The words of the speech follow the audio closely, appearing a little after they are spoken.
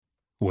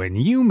When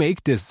you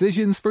make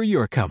decisions for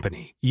your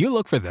company, you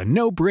look for the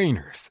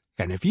no-brainers.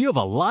 And if you have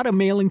a lot of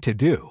mailing to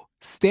do,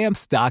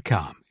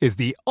 Stamps.com is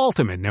the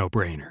ultimate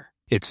no-brainer.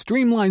 It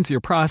streamlines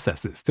your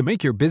processes to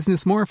make your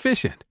business more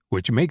efficient,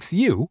 which makes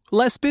you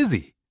less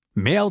busy.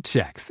 Mail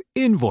checks,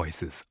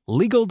 invoices,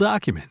 legal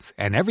documents,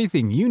 and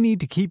everything you need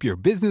to keep your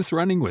business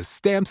running with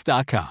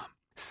Stamps.com.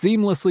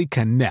 Seamlessly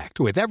connect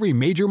with every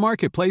major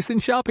marketplace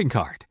and shopping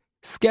cart.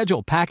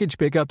 Schedule package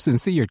pickups and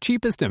see your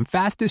cheapest and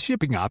fastest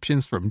shipping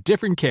options from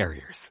different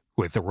carriers.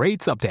 With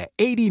rates up to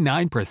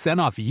 89%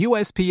 off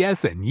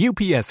USPS and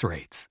UPS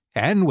rates.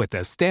 And with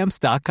the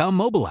Stamps.com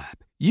mobile app,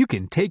 you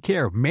can take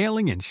care of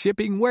mailing and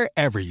shipping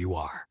wherever you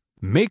are.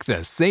 Make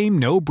the same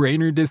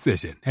no-brainer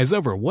decision as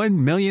over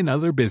 1 million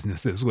other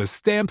businesses with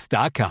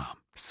Stamps.com.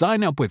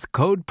 Sign up with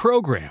code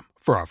PROGRAM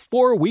for a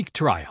 4-week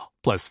trial,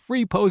 plus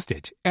free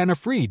postage and a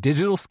free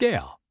digital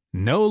scale.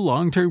 No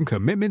long-term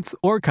commitments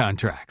or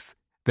contracts.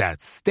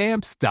 That's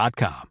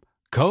Stamps.com.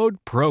 Code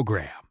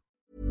PROGRAM.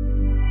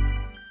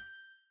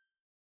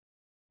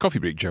 Coffee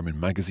Break German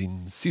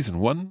Magazine, Season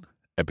 1,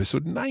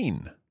 Episode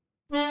 9.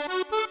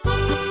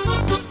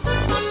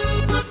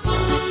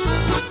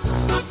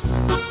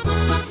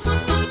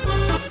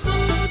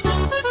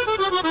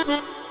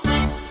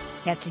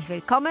 Herzlich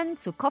willkommen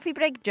zu Coffee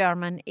Break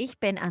German. Ich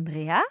bin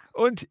Andrea.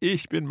 Und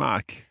ich bin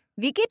Marc.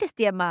 Wie geht es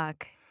dir,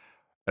 Marc?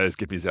 Es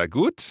geht mir sehr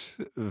gut,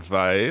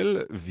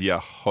 weil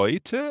wir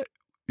heute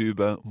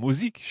über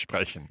Musik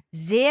sprechen.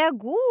 Sehr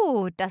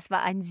gut. Das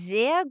war ein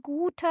sehr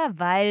guter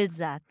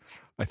Wahlsatz.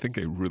 I think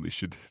I really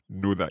should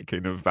know that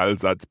kind of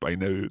Wahlsatz by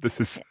now. This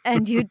is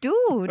And you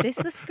do.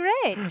 This was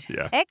great.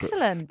 Yeah,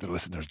 Excellent. the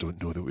listeners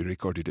don't know that we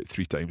recorded it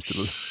 3 times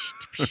today.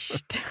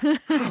 Psst.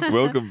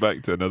 Welcome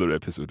back to another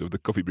episode of the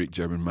Coffee Break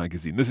German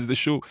Magazine. This is the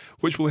show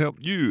which will help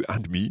you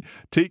and me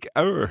take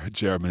our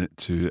German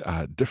to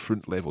a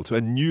different level, to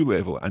a new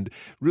level, and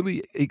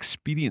really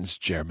experience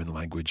German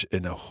language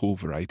in a whole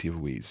variety of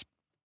ways.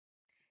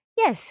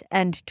 Yes,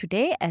 and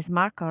today, as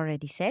Mark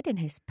already said in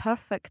his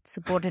perfect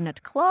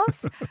subordinate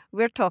clause,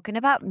 we're talking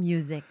about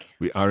music.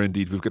 We are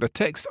indeed. We've got a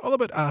text all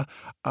about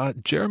a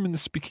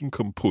German-speaking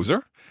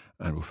composer,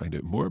 and we'll find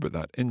out more about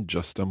that in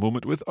just a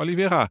moment with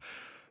Olivera.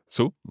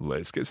 So,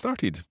 let's get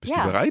started. Bist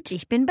du bereit?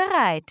 Ich bin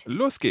bereit.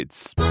 Los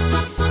geht's.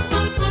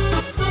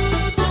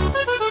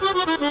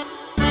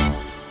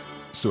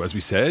 So, as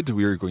we said,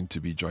 we're going to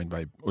be joined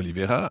by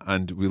Olivera,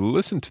 and we'll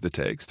listen to the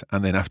text,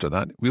 and then after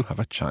that, we'll have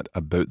a chat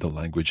about the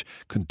language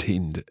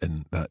contained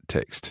in that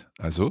text.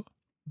 Also,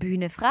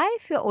 Bühne frei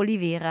für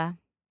Olivera.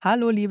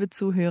 Hallo liebe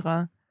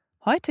Zuhörer,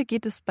 heute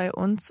geht es bei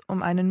uns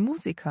um einen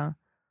Musiker.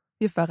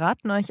 Wir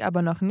verraten euch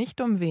aber noch nicht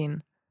um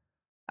wen.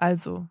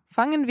 Also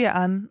fangen wir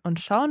an und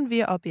schauen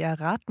wir, ob ihr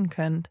erraten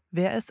könnt,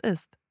 wer es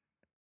ist.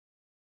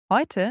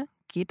 Heute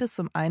geht es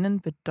um einen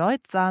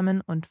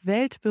bedeutsamen und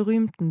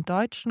weltberühmten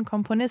deutschen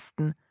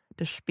Komponisten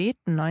des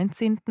späten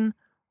 19.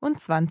 und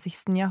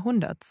 20.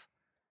 Jahrhunderts.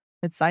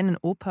 Mit seinen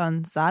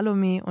Opern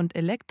Salome und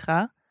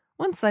Elektra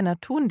und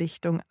seiner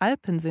Tondichtung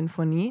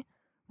Alpensinfonie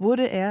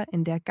wurde er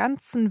in der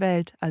ganzen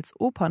Welt als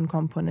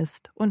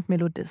Opernkomponist und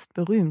Melodist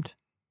berühmt.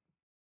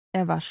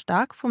 Er war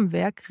stark vom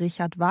Werk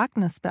Richard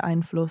Wagners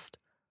beeinflusst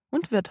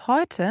und wird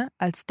heute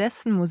als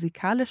dessen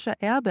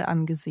musikalischer Erbe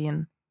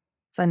angesehen.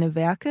 Seine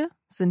Werke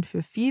sind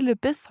für viele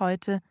bis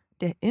heute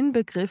der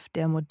Inbegriff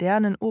der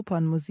modernen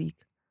Opernmusik.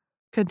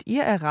 Könnt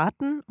ihr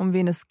erraten, um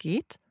wen es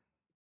geht?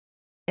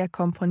 Er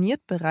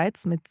komponiert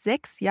bereits mit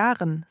 6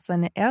 Jahren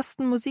seine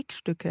ersten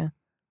Musikstücke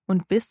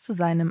und bis zu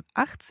seinem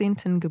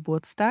 18.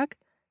 Geburtstag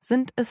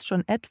sind es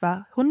schon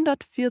etwa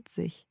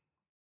 140.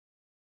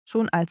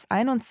 Schon als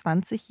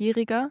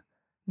 21-Jähriger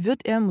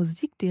wird er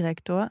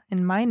Musikdirektor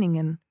in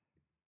Meiningen.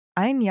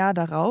 Ein Jahr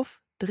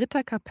darauf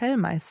 3.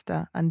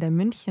 Kapellmeister an der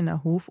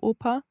Münchener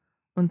Hofoper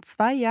und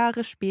 2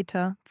 Jahre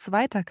später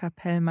 2.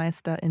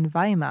 Kapellmeister in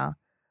Weimar,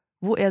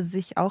 wo er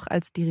sich auch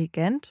als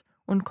Dirigent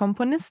und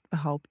Komponist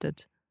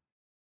behauptet.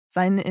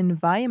 Seine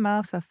in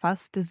Weimar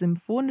verfasste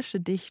symphonische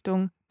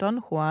Dichtung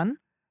Don Juan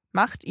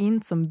macht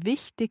ihn zum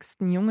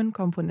wichtigsten jungen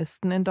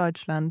Komponisten in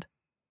Deutschland.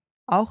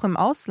 Auch im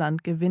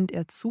Ausland gewinnt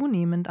er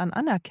zunehmend an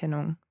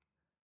Anerkennung.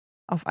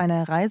 Auf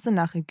einer Reise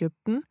nach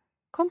Ägypten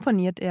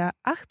komponiert er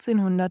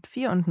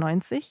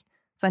 1894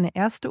 seine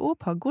erste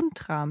Oper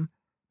Guntram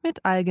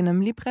mit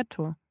eigenem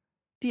Libretto,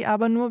 die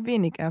aber nur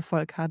wenig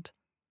Erfolg hat.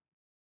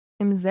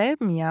 Im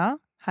selben Jahr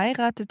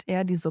heiratet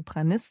er die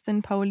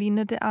Sopranistin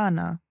Pauline de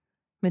Ahna,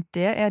 mit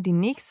der er die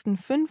nächsten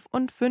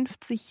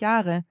 55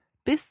 Jahre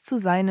bis zu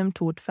seinem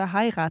Tod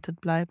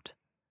verheiratet bleibt.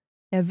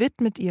 Er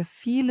widmet ihr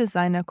viele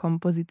seiner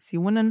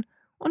Kompositionen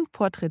und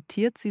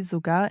porträtiert sie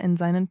sogar in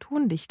seinen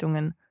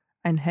Tondichtungen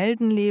Ein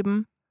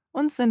Heldenleben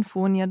und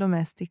Sinfonia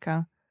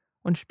Domestica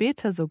und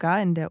später sogar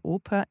in der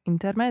Oper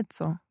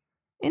Intermezzo.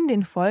 In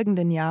den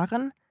folgenden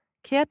Jahren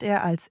kehrt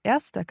er als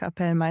erster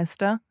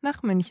Kapellmeister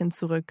nach München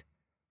zurück,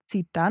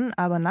 zieht dann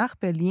aber nach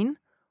Berlin,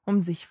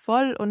 um sich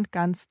voll und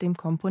ganz dem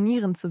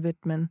Komponieren zu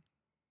widmen.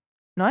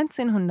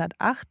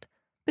 1908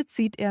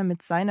 bezieht er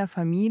mit seiner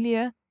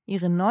Familie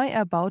ihre neu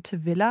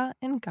erbaute Villa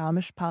in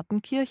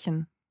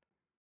Garmisch-Partenkirchen.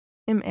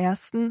 Im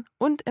Ersten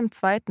und im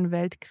Zweiten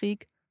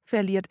Weltkrieg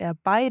verliert er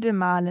beide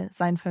Male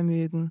sein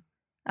Vermögen.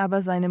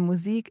 Aber seine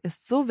Musik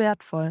ist so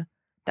wertvoll,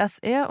 dass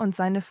er und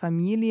seine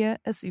Familie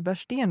es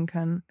überstehen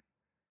können.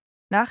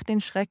 Nach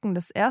den Schrecken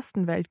des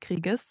Ersten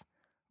Weltkrieges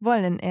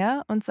wollen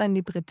er und sein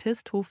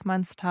Librettist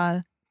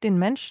Hofmannsthal den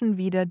Menschen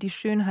wieder die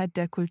Schönheit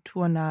der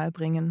Kultur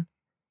nahebringen.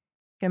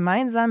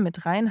 Gemeinsam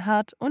mit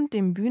Reinhardt und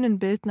dem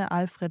Bühnenbildner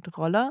Alfred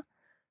Roller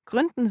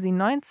gründen sie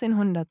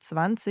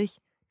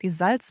 1920 die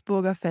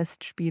Salzburger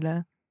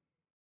Festspiele.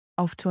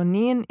 Auf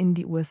Tourneen in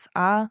die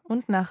USA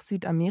und nach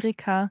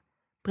Südamerika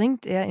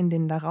bringt er in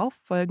den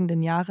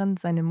darauffolgenden Jahren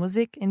seine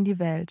Musik in die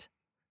Welt,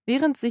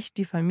 während sich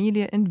die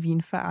Familie in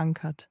Wien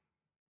verankert.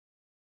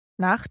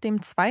 Nach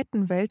dem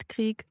Zweiten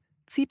Weltkrieg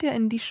zieht er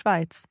in die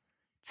Schweiz,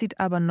 zieht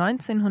aber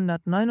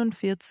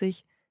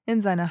 1949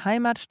 in seine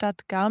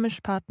Heimatstadt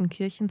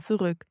Garmisch-Partenkirchen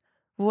zurück,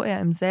 wo er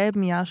im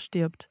selben Jahr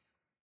stirbt.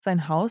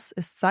 Sein Haus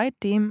ist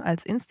seitdem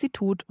als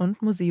Institut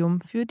und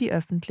Museum für die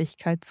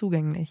Öffentlichkeit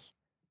zugänglich.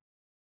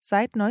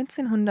 Seit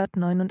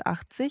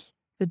 1989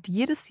 wird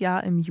jedes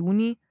Jahr im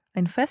Juni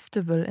ein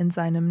Festival in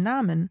seinem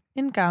Namen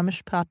in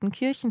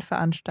Garmisch-Partenkirchen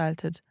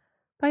veranstaltet,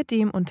 bei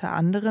dem unter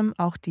anderem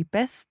auch die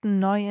besten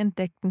neu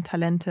entdeckten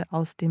Talente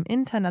aus dem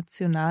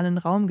internationalen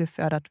Raum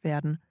gefördert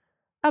werden,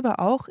 aber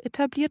auch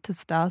etablierte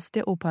Stars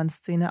der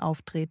Opernszene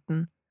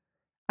auftreten.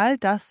 All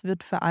das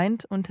wird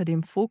vereint unter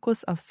dem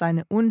Fokus auf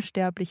seine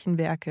unsterblichen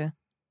Werke.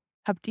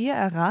 Habt ihr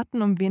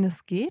erraten, um wen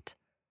es geht?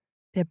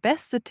 Der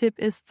beste Tipp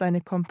ist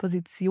seine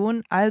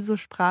Komposition Also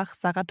sprach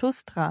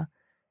Zarathustra,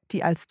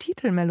 die als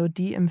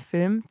Titelmelodie im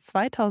Film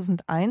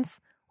 2001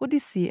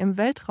 Odyssee im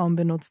Weltraum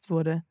benutzt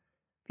wurde.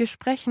 Wir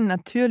sprechen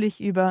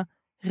natürlich über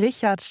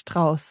Richard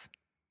Strauss.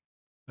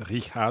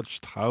 Richard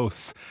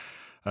Strauss.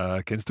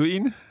 Kennst du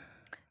ihn?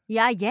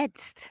 Ja,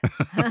 jetzt.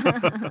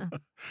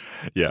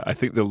 Yeah, I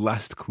think the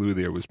last clue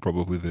there was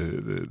probably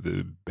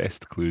the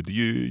best clue. Do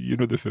you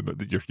know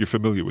you're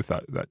familiar with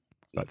that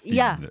theme?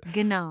 Ja,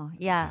 genau.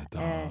 Ja.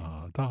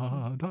 Da,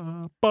 ba,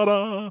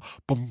 da,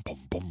 bum,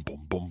 bum, bum,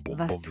 bum, bum, bum,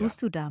 Was bum,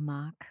 tust du da,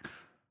 Marc?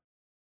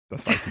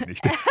 Das weiß ich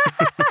nicht.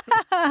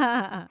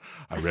 A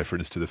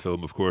reference to the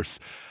film, of course.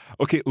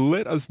 Okay,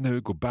 let us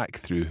now go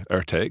back through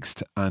our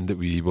text and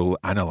we will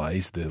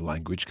analyse the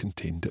language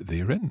contained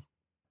therein.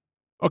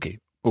 Okay,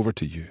 over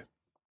to you.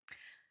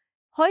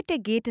 Heute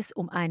geht es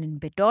um einen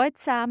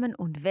bedeutsamen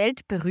und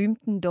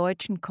weltberühmten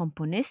deutschen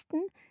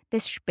Komponisten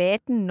des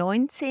späten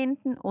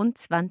 19. und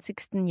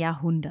 20.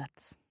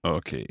 Jahrhunderts.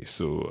 Okay,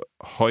 so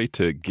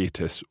heute geht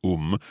es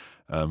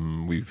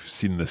we've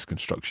seen this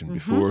construction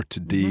before.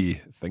 Today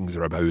things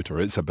are about, or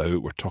it's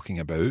about, we're talking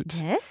about.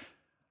 Yes.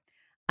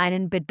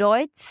 Einen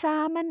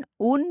bedeutsamen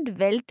und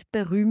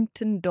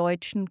weltberühmten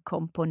deutschen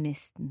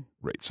Komponisten.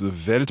 Right, so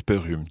the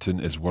weltberühmten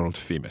is world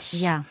famous.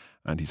 Ja.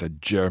 And he's a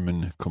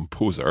German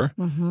composer.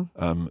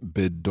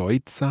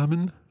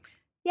 Bedeutsamen?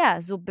 Ja,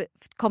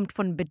 kommt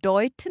von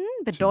bedeuten,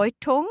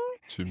 Bedeutung,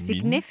 To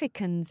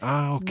significance,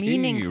 okay,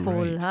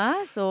 meaningful. right.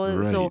 Huh?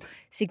 So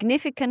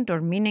significant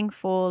or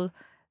meaningful.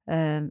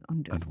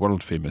 Und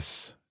world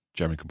famous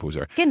German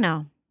composer.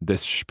 Genau.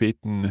 Des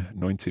späten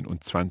 19.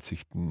 und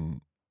 20.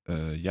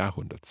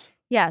 Jahrhunderts.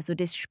 Ja, so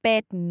des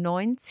späten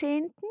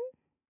 19.,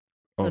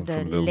 so the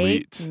from the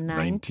late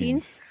late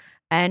 19th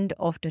and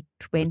of the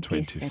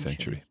 20th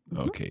century.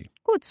 Okay.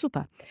 Gut,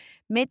 super.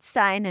 Mit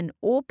seinen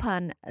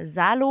Opern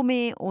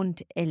Salome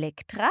und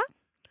Elektra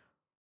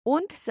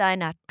und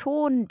seiner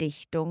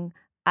Tondichtung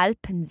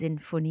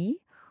Alpensinfonie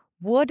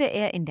wurde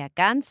er in der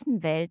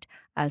ganzen Welt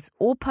als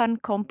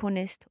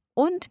Opernkomponist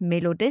und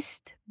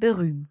Melodist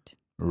berühmt.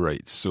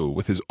 Right, so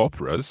with his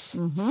operas,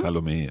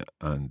 Salome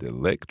and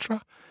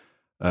Elektra,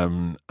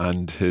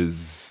 and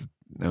his...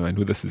 Now, I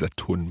know this is a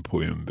tone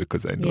poem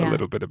because I know a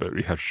little bit about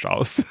Richard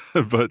Strauss,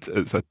 but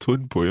it's a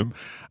tone poem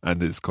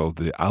and it's called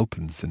the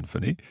Alpen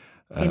Symphony.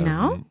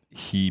 Genau.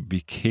 He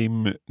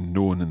became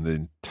known in the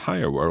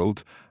entire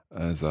world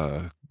as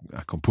a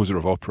composer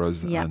of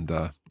operas and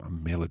a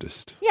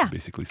melodist. Ja,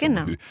 basically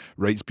someone who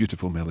writes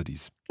beautiful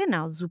melodies.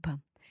 Genau, super.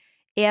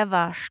 Er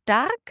war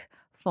stark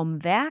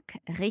vom Werk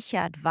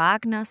Richard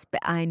Wagners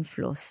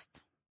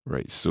beeinflusst.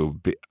 Right, so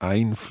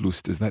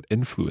beeinflusst, is that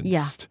influenced?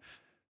 Ja.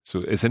 So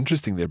it's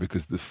interesting there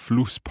because the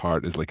Fluss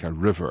part is like a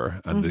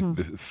river and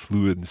the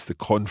fluence, the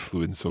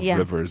confluence of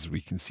rivers, we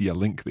can see a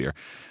link there.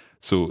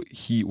 So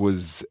he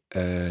was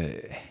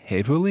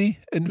heavily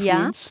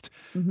influenced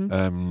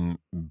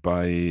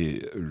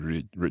by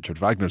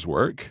Richard Wagner's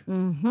work.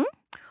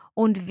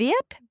 Und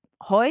wird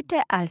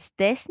heute als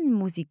dessen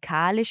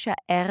musikalischer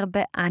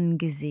Erbe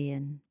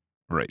angesehen.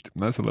 Right,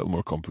 that's a little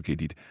more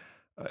complicated.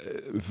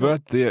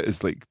 Wird there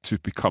is like to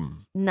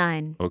become.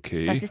 Nein,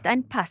 Okay. das ist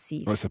ein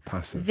Passiv. Oh, it's a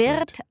passive.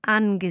 Wird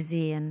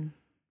angesehen.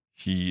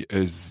 He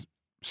is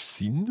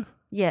seen?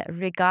 Yeah,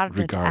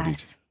 regarded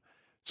as.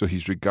 So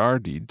he's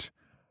regarded,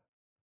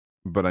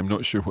 but I'm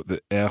not sure what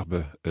the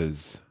Erbe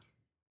is.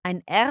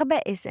 Ein Erbe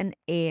is an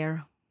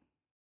heir.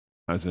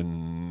 As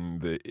in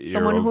the heir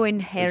Someone of, who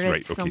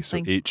inherits right, okay,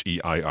 something. So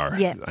H-E-I-R,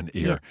 Yeah, an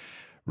heir. yeah.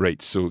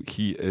 Right, so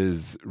he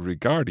is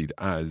regarded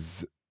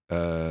as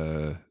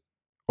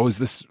Oh, is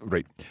this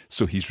right?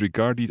 So he's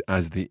regarded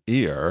as the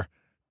heir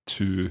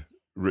to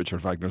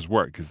Richard Wagner's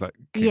work. Is that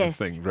kind Yes,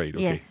 of thing? Right,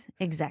 okay. yes,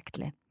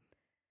 exactly.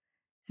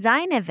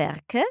 Seine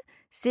Werke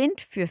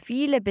sind für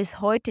viele bis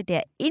heute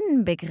der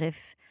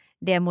Inbegriff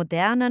der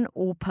modernen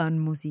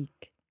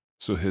Opernmusik.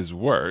 So his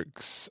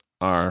works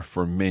are,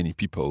 for many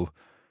people,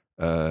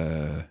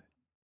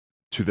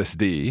 to this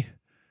day,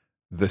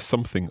 the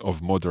something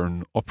of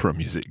modern opera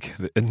music,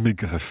 the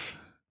Inbegriff.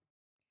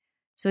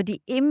 So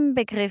the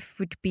Inbegriff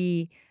would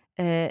be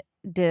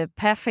the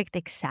perfect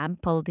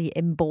example, the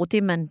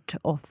embodiment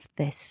of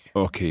this.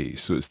 Okay,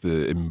 so it's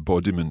the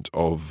embodiment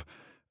of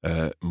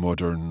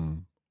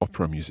modern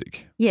opera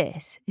music.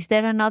 Yes. Is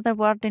there another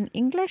word in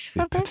English The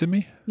for that?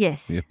 epitome?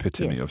 Yes. The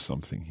epitome yes. of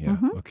something, yeah.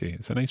 Mhm. Okay,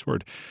 it's a nice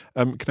word.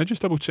 Can I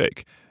just double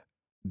check?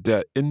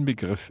 Der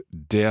Inbegriff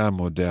der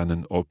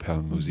modernen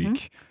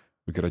Opernmusik.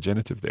 We got a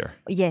genitive there.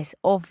 Yes,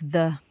 of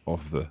the.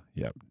 Of the,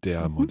 yeah,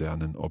 der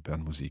modernen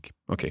Opernmusik.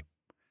 Okay.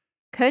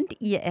 Könnt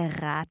ihr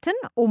erraten,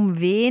 um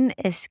wen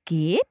es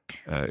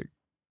geht?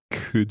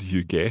 Could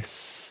you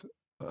guess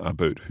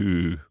about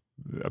whom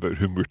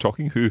we're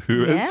talking? Who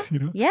Yeah. is? You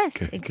know? Yes,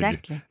 Can you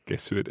exactly.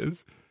 guess who it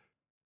is?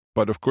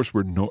 But of course,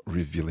 we're not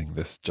revealing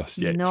this just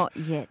yet. Not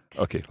yet.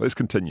 Okay, let's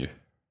continue.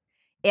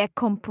 Er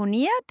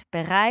komponiert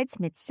bereits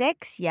mit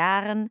 6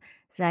 Jahren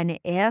seine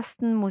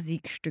ersten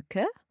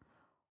Musikstücke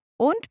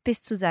und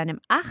bis zu seinem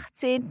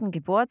 18.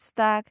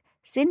 Geburtstag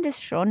sind es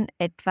schon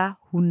etwa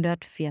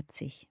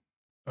 140.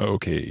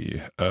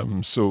 Okay,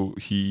 so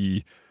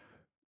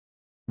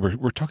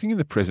we're talking in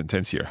the present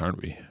tense here,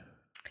 aren't we?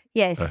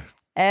 Yes,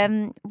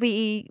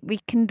 we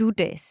can do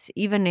this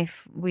even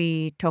if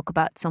we talk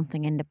about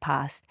something in the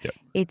past. Yep.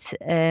 It's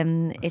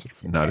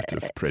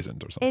Narrative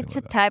present or something it's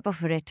like a that. type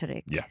of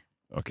rhetoric. Yeah.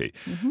 Okay,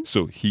 Mhm.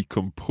 so he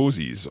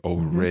composes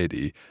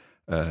already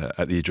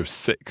at the age of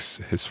 6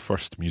 his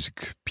first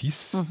music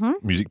piece. Mhm.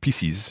 Music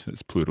pieces,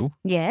 it's plural.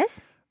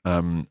 Yes.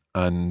 And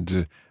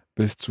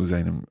bis zu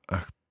seinem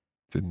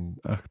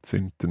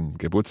 18.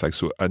 Geburtstag.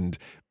 So, and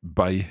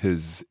by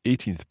his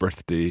 18th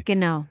birthday,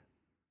 Genau.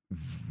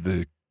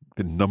 the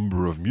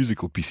number of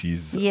musical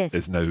pieces Yes.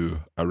 is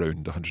now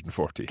around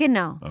 140.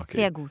 Genau, Okay.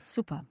 sehr gut,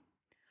 super.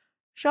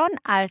 Schon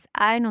als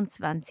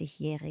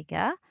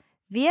 21-Jähriger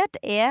wird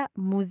er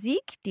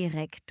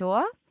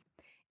Musikdirektor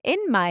in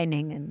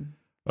Meiningen.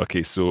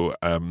 Okay, so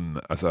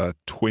as a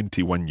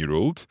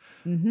 21-year-old,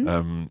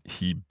 Mhm.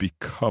 he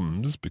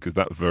becomes, because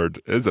that verb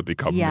is a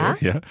become Yeah.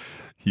 there, yeah,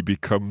 he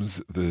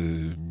becomes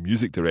the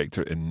music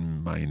director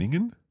in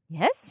Meiningen.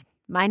 Yes,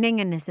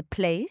 Meiningen is a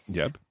place.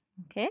 Yep.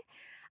 Okay.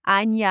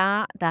 Ein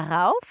Jahr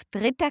darauf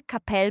 3.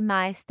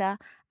 Kapellmeister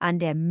an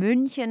der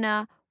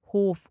Münchener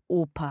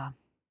Hofoper.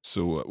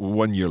 So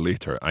 1 year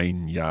later,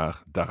 ein Jahr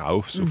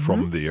darauf, so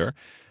from there,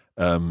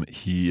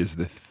 he is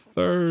the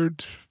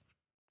 3rd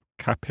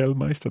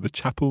Kapellmeister, the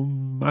chapel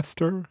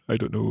master. I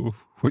don't know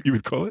what you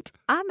would call it.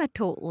 I'm a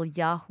total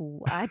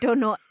yahoo. I don't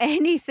know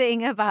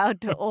anything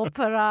about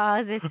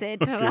operas,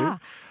 etc.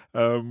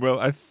 Well,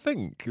 I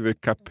think the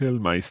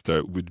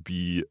Kapellmeister would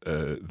be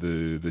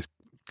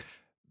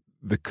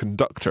the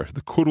conductor,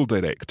 the choral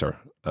director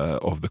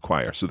of the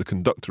choir. So the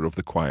conductor of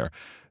the choir.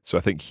 So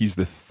I think he's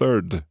the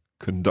 3rd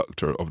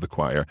conductor of the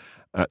choir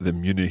at the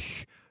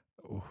Munich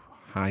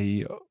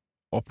High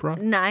Opera.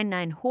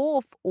 Nein,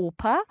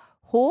 Hofoper.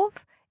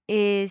 Hof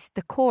is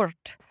the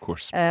court Of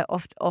course.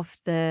 of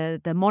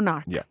the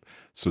monarch. Yeah.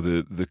 So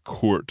the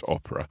court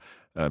opera.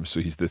 So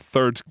he's the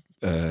 3rd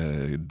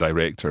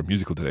director,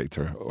 musical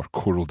director or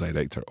choral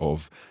director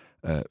of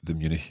the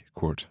Munich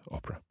Court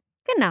Opera.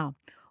 Genau.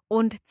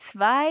 Und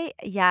 2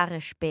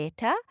 Jahre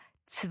später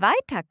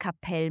 2.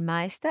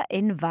 Kapellmeister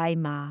in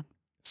Weimar.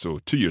 So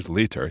 2 years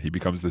later, he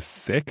becomes the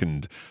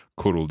 2nd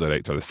choral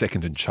director, the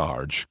 2nd in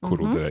charge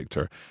choral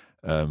director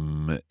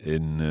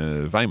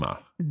in Weimar.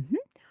 Mhm.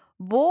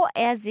 Wo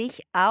er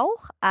sich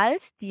auch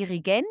als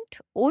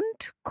Dirigent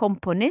und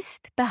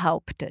Komponist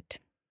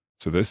behauptet.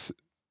 So this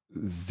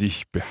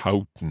sich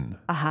behaupten.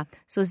 Aha.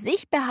 So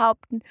sich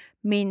behaupten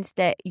means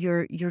that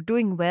you're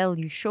doing well,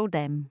 you show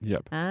them.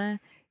 Yep.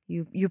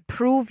 You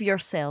prove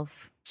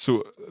yourself.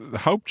 So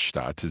the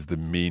Hauptstadt is the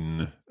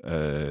main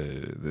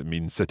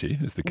city,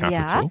 is the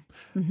capital.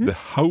 Yeah. Mhm. The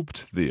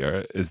Haupt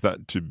there, is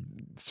that to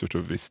sort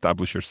of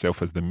establish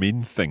yourself as the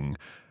main thing?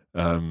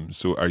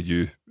 So are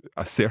you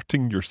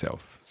asserting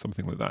yourself,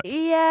 something like that?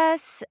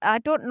 Yes, I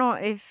don't know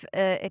if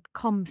it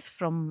comes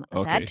from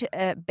Okay.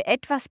 that.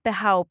 Etwas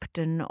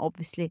behaupten,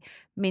 obviously,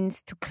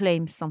 means to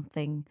claim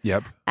something.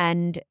 Yep.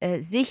 And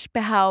sich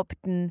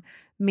behaupten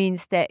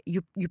means that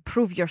you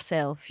prove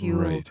yourself.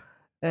 Right.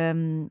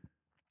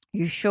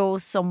 You show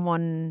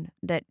someone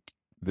that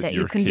That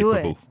you you're can do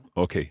capable. it.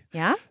 Okay.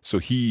 Yeah? So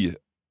he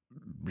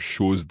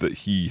shows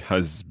that he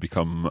has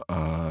become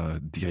a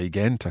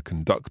Dirigent, a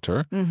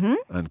conductor, Mhm.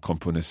 and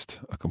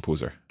Komponist, a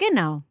composer.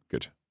 Genau.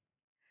 Good.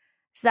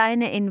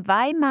 Seine in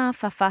Weimar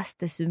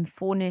verfasste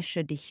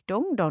symphonische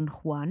Dichtung Don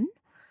Juan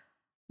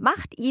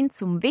macht ihn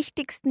zum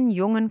wichtigsten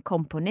jungen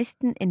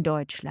Komponisten in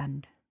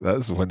Deutschland.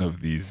 That's one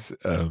of these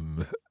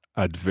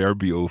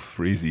adverbial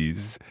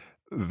phrases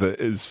that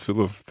is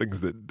full of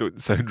things that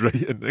don't sound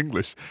right in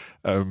English.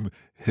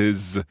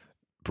 His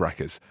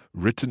brackets,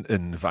 written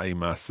in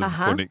Weimar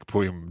symphonic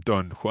poem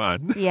Don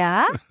Juan.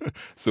 Ja,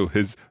 So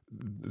his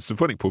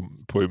symphonic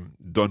poem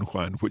Don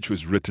Juan, which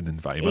was written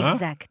in Weimar.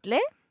 exactly.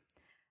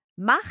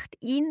 Macht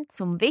ihn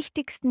zum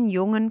wichtigsten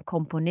jungen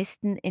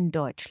Komponisten in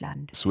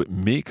Deutschland. So it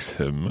makes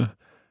him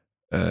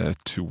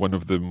to one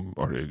of them,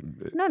 or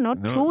No,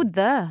 to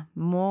the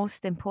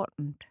most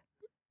important.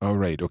 Oh,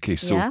 right. Okay.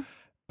 So, Ja,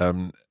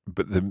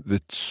 but the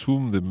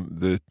zum,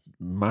 the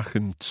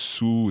machen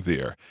zu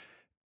there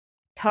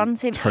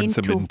turns him turns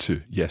into. him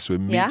into. Yes. So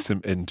it Yeah. makes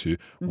him into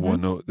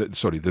one of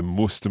the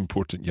most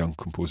important young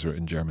composer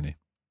in Germany.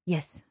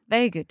 Yes,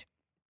 very good.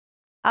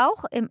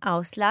 Auch im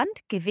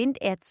Ausland gewinnt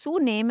er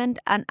zunehmend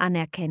an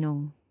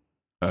Anerkennung.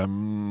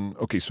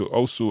 Okay. So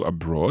also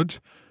abroad,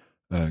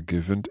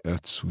 gewinnt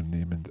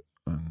zunehmend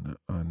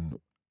an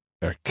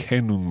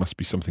Erkennung must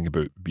be something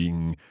about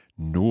being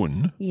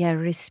known. Ja,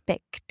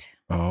 Respekt.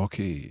 Oh,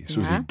 okay.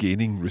 So is he Yeah.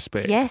 gaining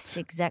respect? Yes,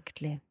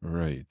 exactly.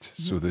 Right.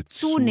 So the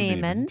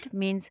Zunehmend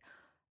means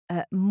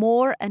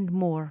more and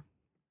more.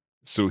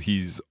 So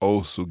he's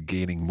also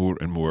gaining more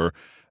and more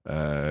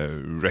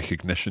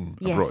recognition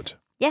Yes. abroad.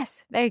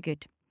 Yes, very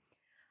good.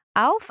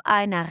 Auf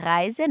einer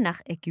Reise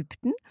nach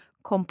Ägypten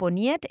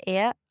komponiert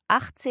er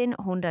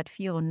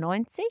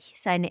 1894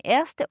 seine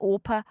erste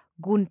Oper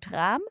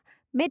Guntram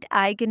mit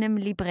eigenem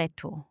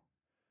Libretto.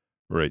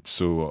 Right.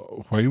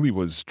 So while he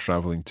was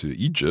traveling to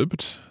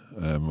Egypt,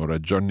 or a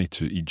journey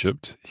to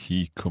Egypt,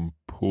 he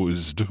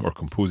composed or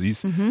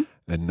composes in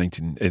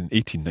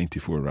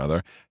 1894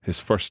 rather his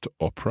first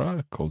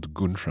opera called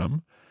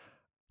Guntram.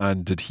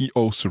 And did he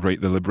also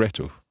write the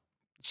libretto?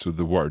 So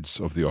the words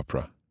of the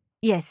opera.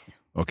 Yes,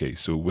 Okay.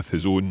 So with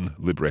his own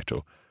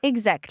libretto.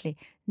 exactly.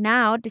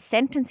 Now the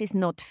sentence is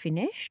not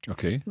finished.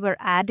 Okay. We're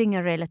adding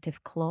a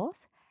relative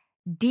clause,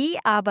 die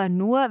aber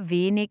nur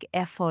wenig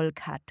Erfolg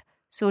hat.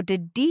 So the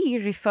die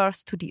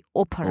refers to the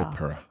opera.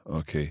 Opera.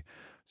 Okay.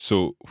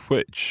 So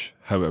which,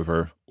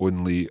 however,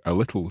 only a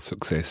little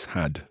success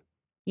had.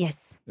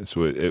 Yes.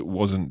 So it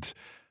wasn't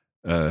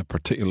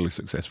particularly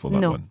successful, that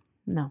No. one.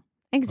 No,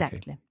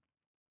 exactly.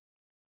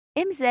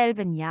 Im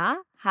selben Jahr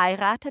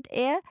heiratet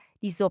er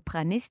die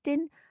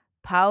Sopranistin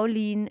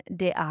Pauline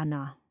de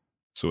Anna.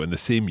 So in the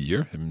same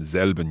year, im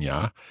selben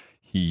Jahr,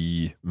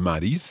 he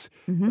marries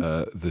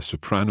the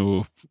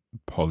soprano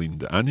Pauline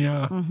de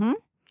Ania,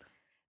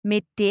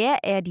 Mit der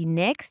er die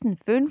nächsten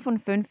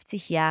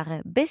 55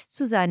 Jahre bis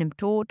zu seinem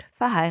Tod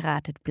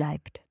verheiratet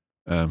bleibt.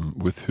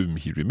 with whom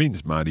he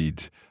remains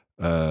married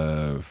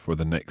for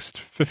the next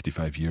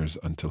 55 years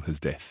until his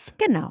death.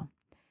 Genau.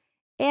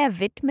 Er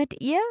widmet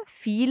ihr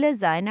viele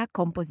seiner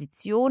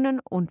Kompositionen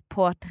und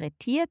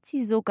porträtiert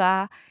sie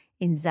sogar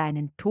in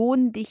seinen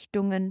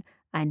Tondichtungen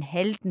Ein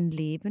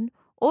Heldenleben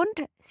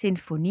und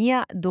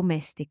Sinfonia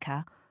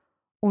Domestica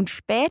und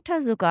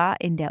später sogar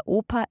in der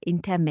Oper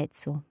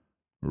Intermezzo.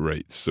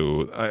 Right.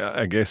 So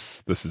I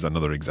guess this is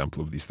another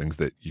example of these things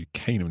that you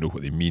kind of know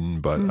what they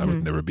mean, but I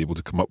would never be able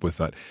to come up with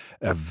that.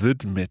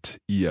 Widmet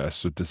ihr,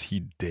 so does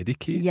he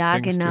dedicate Ja,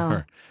 things to genau.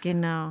 her?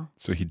 Genau.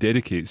 So he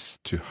dedicates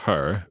to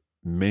her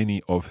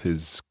many of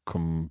his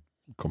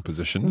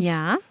compositions.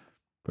 Ja.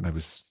 When I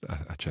was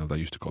a child, I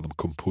used to call them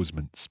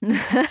composements.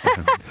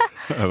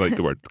 I like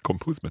the word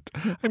composement.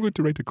 I'm going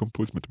to write a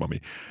composement,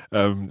 Mummy.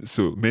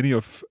 So many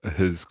of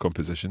his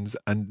compositions.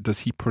 And does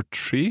he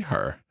portray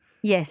her?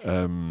 Yes.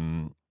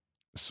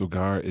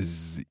 Sogar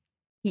is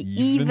He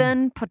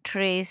even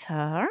portrays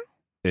her.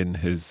 in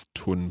his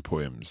tone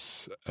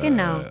poems.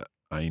 Genau.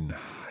 Ein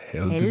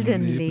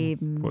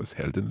Heldenleben. What's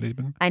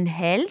Heldenleben? Ein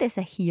Held is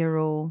a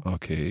hero.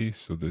 Okay,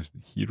 so the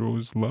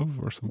hero's love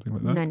or something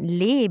like that? Nein,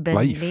 Leben.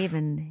 Life.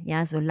 Leben.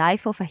 Ja, so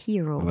Life of a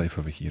Hero. The Life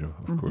of a Hero,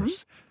 of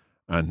course.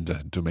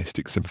 And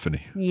Domestic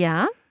Symphony.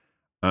 Ja.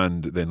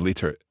 And then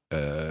later,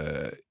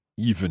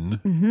 even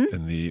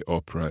in the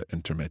opera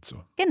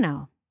Intermezzo.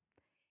 Genau.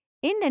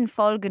 In den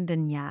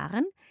folgenden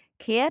Jahren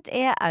kehrt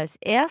er als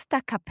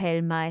erster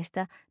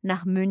Kapellmeister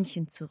nach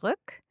München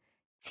zurück,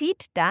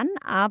 zieht dann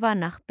aber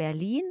nach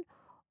Berlin,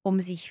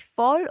 um sich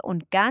voll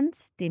und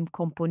ganz dem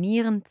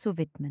Komponieren zu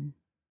widmen.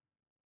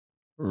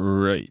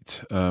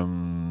 Right.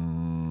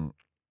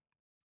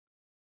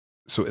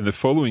 So in the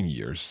following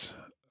years,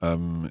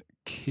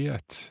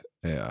 kehrt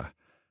er.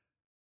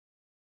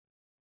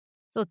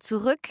 So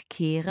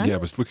zurückkehren. Yeah,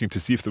 I was looking to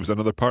see if there was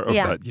another part of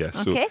Ja, that.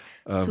 Yes. okay.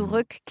 So,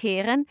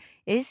 Zurückkehren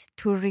is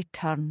to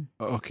return.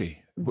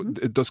 okay.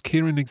 Does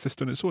kehren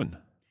exist on its own?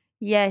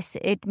 Yes,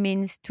 it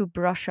means to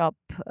brush up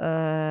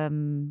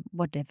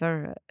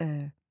whatever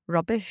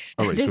rubbish.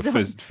 All right, so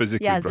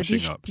physically ja, so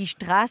brushing up. die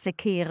Straße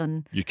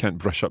kehren. You can't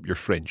brush up your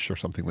French or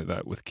something like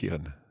that with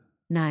kehren.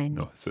 Nein.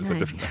 No, so it's Nein. a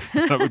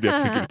different. That would be a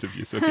figurative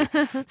use. Okay,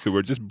 so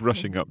we're just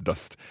brushing up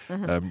dust.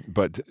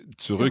 But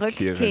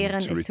zurückkehren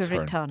Zurückkehren is to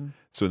return.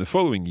 So in the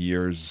following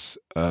years,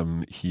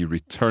 he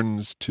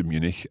returns to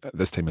Munich.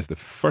 This time as the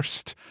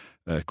first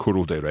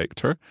choral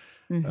director.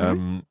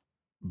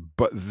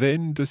 But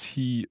then does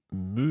he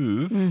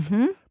move?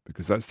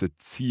 Because that's the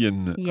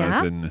ziehen Ja.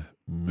 as in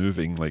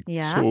moving like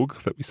Ja.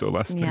 Zog that we saw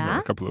last time, Ja. or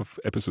a couple of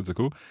episodes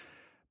ago.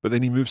 But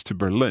then he moves to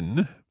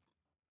Berlin,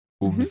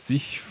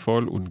 sich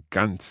voll und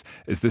ganz.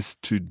 Is this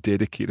to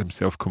dedicate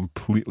himself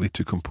completely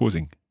to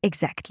composing?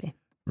 Exactly.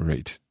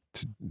 Right.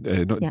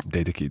 Not Yeah.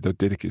 dedicate.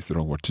 Dedicate is the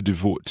wrong word. To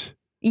devote.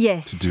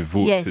 Yes. To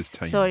devote yes. his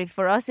time. Sorry,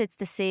 for us it's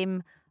the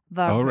same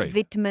verb. Oh, right.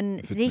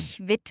 Widmen. Sich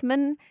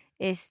widmen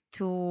is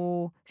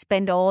to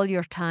spend all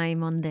your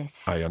time on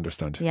this. I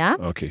understand. Ja?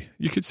 Okay.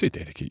 You could say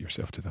dedicate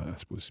yourself to that, I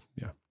suppose.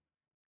 Yeah.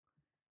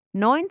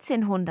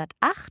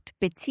 1908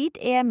 bezieht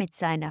er mit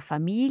seiner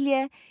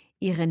Familie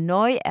ihre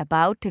neu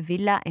erbaute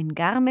Villa in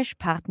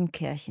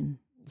Garmisch-Partenkirchen.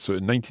 So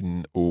in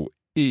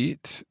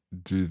 1908,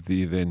 do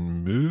they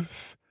then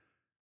move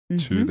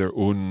to Mhm. their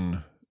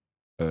own,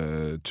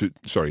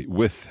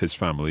 with his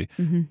family,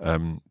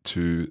 Mhm.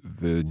 to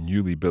the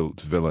newly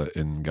built villa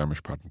in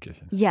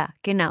Garmisch-Partenkirchen? Ja,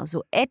 genau.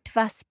 So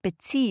etwas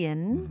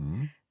beziehen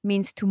Mhm.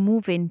 means to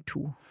move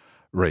into.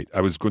 Right.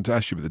 I was going to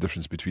ask you about the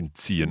difference between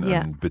ziehen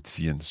Yeah. and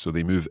beziehen. So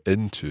they move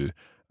into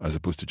as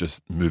opposed to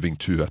just moving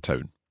to a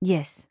town.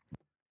 Yes.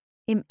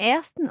 Im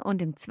Ersten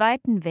und im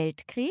Zweiten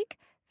Weltkrieg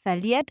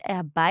verliert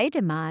er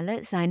beide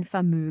Male sein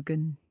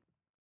Vermögen.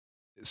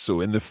 So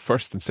in the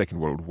First and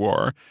Second World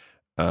War,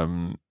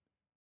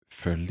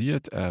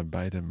 verliert er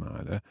beide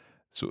Male.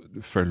 So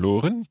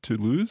verloren, to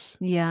lose.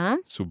 Ja,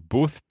 So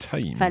both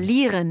times.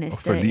 verlieren ist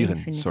der verlieren.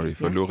 Infinitiv. Sorry, ja.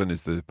 verloren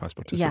is the past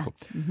participle.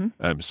 Mhm.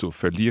 So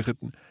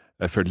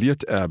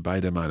verliert er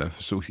beide Male.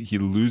 So he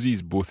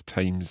loses both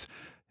times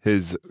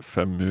his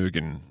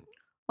Vermögen.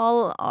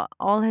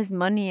 All his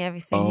money,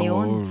 everything he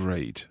owns.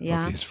 Right.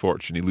 Ja. Okay, his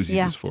fortune. He loses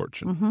Ja. his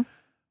fortune. Mhm.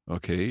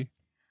 Okay.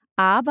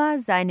 Aber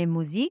seine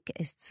Musik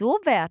ist so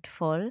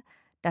wertvoll,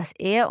 dass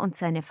er und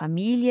seine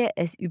Familie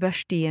es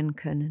überstehen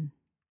können.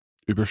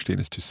 Überstehen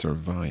is to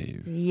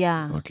survive.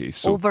 Ja, Okay,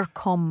 so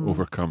overcome.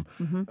 overcome.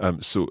 Mhm.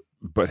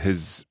 But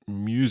his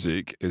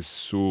music is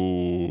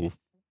so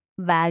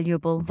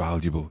Valuable.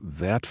 valuable,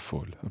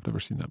 wertvoll. I've never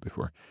seen that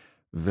before.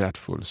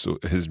 Wertvoll. So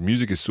his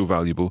music is so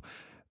valuable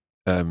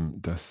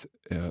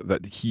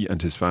that he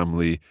and his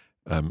family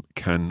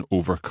can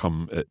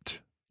overcome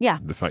it. Ja,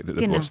 The fact that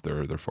they've genau. lost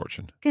their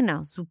fortune.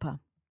 Genau, super.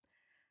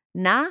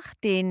 Nach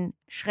den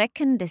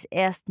Schrecken des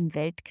Ersten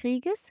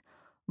Weltkrieges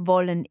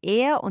wollen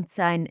er und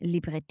sein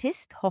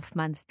Librettist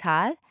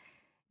Hoffmannsthal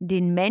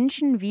den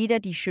Menschen wieder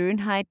die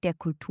Schönheit der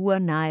Kultur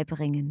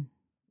nahebringen.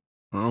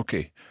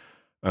 Okay.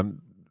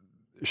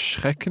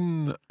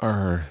 Schrecken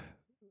are.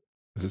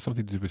 Is it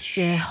something to do with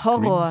The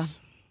horror. screams?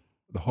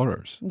 The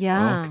horrors.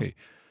 Ja. Okay.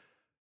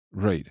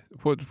 Right.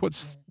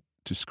 What's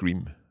to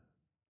scream?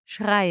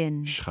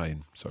 Schreien.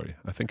 Schreien. Sorry.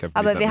 I think I've made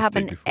Aber that wir mistake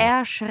haben before.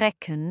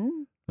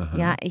 erschrecken. Aha.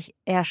 Ja, ich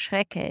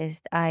erschrecke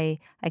ist I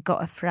got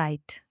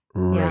afraid.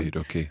 Right.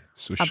 Okay.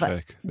 So Aber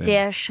Schreck. Then.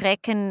 der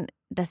Schrecken,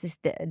 das ist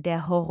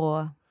der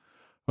Horror.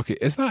 Okay.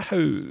 Is that how?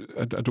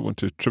 I don't want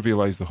to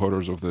trivialize the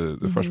horrors of the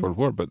First Mhm. World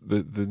War, but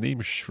the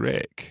name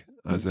Shrek,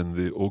 as in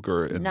the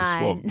ogre in the Nein.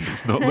 swamp,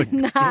 it's not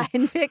linked.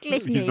 Nein,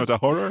 wirklich He's nicht. not a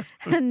horror.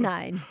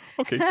 Nein.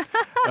 Okay.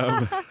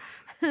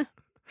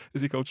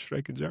 Is he called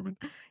Shrek in German?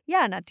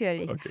 Ja,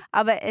 natürlich. Okay.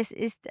 Aber es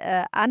ist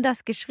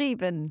anders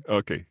geschrieben.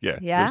 Okay. Yeah.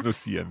 Ja. There's no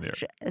C in there.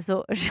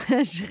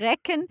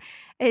 Schrecken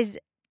ist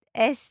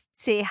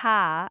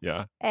SCHRECK.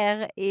 Yeah.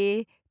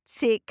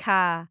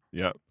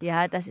 Yeah.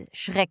 Ja, das ist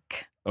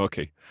Schreck.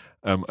 Okay.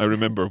 I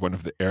remember one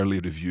of the early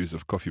reviews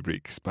of Coffee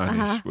Break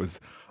Spanish was,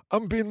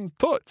 I'm being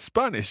taught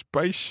Spanish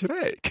by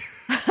Shrek.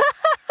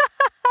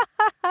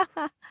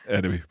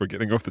 Anyway, we're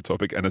getting off the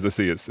topic. And as I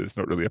say, it's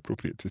not really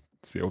appropriate to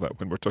say all that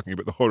when we're talking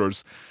about the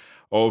horrors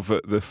of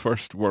the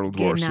First World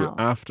War. So Genau.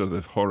 after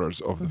the horrors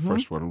of the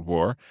First World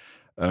War,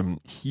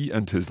 he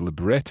and his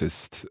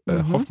librettist,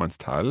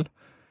 Hoffmannsthal,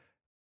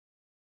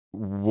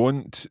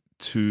 want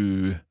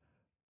to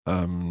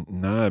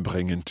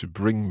nahebringen, to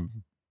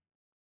bring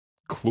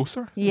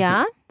closer? Is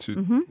Ja. it? To,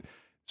 Mhm.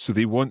 So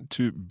they want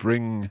to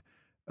bring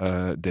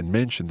den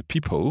Menschen, the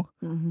people,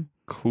 Mhm.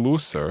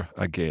 closer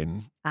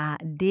again.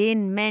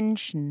 Den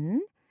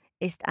Menschen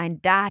ist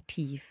ein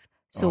Dativ.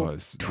 So,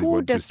 They to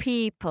want the to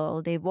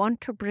people, they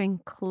want to bring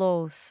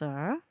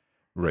closer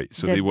right,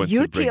 so the they want to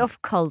beauty bring.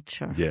 of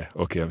culture. Yeah,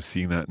 okay, I'm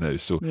seeing that now.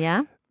 So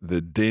Ja?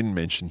 the den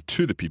Menschen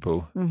to the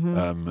people,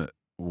 Mhm.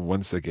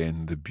 once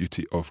again, the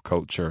beauty of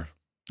culture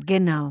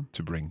Genau,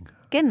 to bring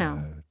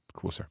genau.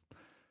 closer.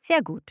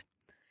 Sehr gut.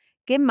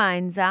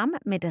 Gemeinsam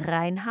mit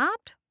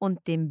Reinhardt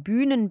und dem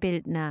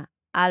Bühnenbildner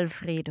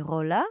Alfred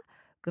Roller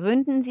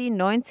gründen sie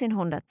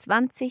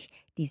 1920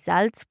 die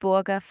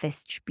Salzburger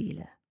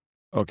Festspiele.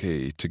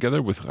 Okay,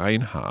 together with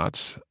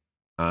Reinhardt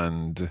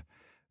and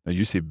now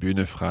you say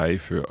Bühne frei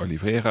für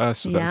Oliveira,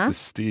 so that's Ja. the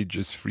stage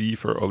is free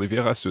for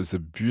Oliveira. So is a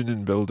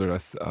Bühnenbilder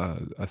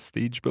a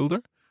stage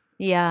builder?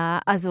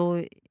 Ja,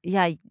 also,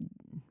 ja,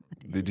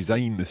 They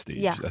design the stage,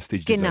 Ja, a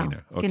stage genau,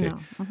 designer. Okay. genau.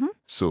 Mhm.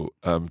 So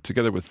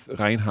together with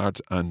Reinhardt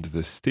and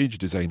the stage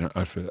designer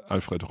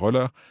Alfred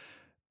Roller,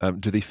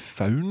 do they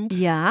found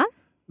Ja,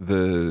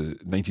 in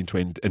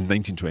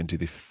 1920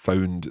 they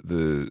found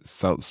the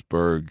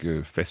Salzburg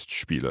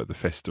Festspiele, the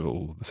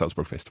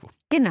Salzburg Festival.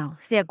 genau,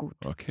 sehr gut.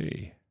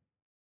 Okay.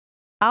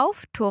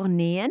 Auf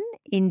Tourneen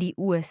in die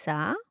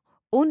USA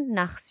und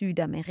nach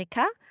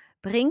Südamerika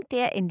bringt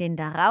er in den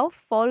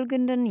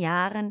darauffolgenden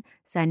Jahren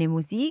seine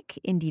Musik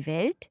in die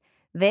Welt,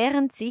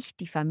 während sich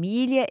die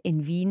Familie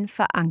in Wien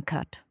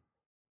verankert.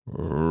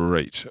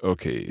 Right,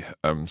 okay.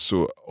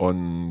 So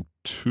on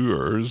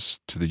tours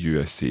to the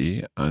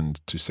USA and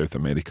to South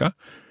America,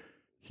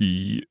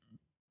 he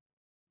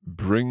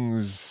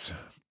brings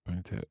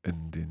in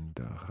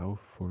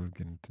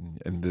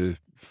the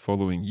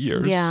following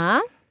years,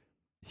 Ja,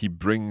 he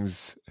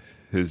brings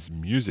his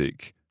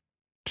music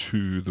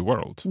to the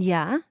world.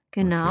 ja,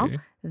 genau. Okay.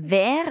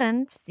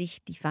 Während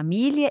sich die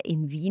Familie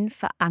in Wien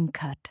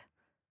verankert.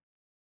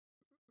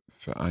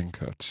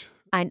 Verankert.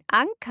 Ein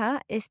Anker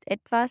ist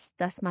etwas,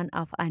 das man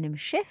auf einem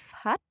Schiff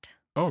hat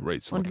Oh,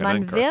 right. So und like an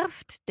man anchor.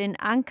 wirft den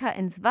Anker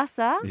ins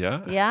Wasser,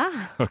 Yeah. ja,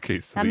 Okay.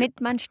 So damit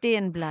man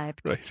stehen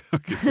bleibt. right.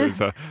 Okay. So it's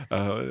a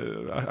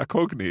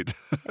cognate.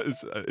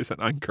 It's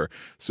an anchor.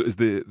 So is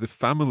the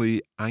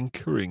family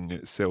anchoring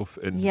itself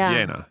in Ja.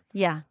 Vienna?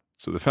 Ja,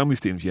 So the family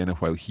stay in Vienna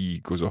while he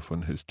goes off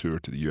on his tour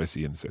to the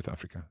USA and South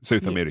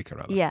Ye- America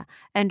rather. yeah.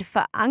 And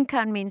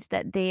verankern means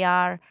that they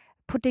are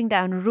putting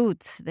down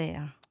roots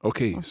there.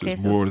 Okay. So Okay,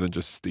 it's so- more than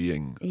just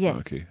staying. Yes.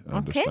 Okay. I Okay.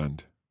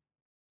 understand.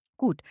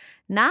 Gut,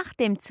 nach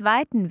dem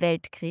Zweiten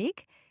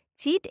Weltkrieg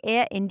zieht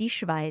er in die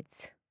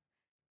Schweiz,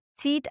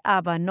 zieht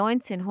aber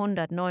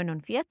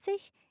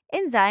 1949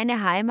 in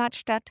seine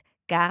Heimatstadt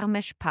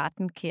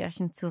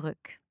Garmisch-Partenkirchen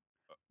zurück,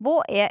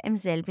 wo er im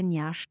selben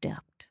Jahr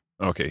stirbt.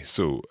 Okay.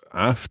 So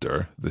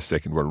after the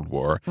Second World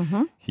War,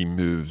 Mhm. he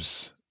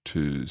moves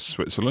to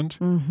Switzerland.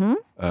 Mhm.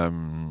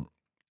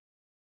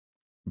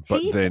 But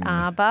Zieht then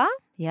aber,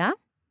 ja,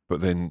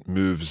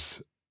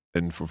 moves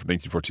in from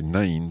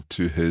 1949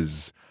 to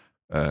his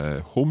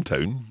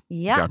hometown,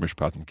 ja,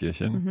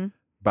 Garmisch-Partenkirchen, mhm.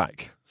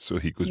 back. So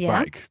he goes Ja.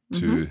 back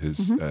to Mhm.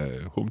 his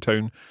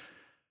hometown,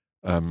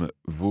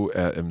 wo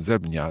im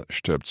selben Jahr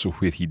stirbt, so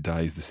where he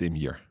dies the same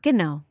year.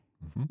 Genau.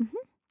 Mhm.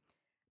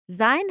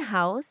 Sein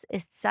Haus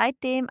ist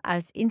seitdem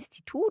als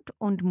Institut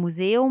und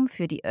Museum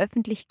für die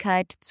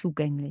Öffentlichkeit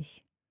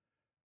zugänglich.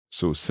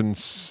 So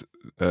since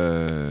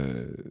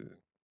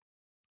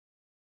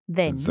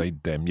Then,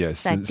 seitdem,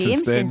 yes, seitdem,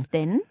 since then, since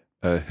then,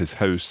 his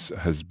house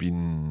has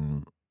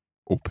been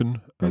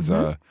open as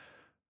Mhm.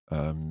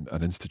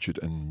 an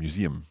institute and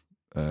museum.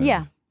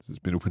 Ja. It's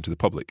been open to the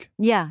public.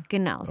 ja,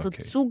 genau. So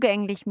Okay.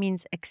 zugänglich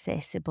means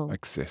accessible.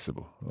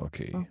 Accessible.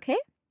 Okay. Okay,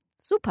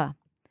 super.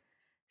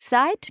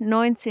 Seit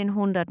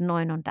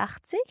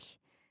 1989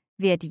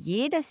 wird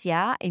jedes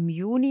Jahr im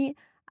Juni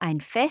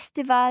ein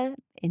Festival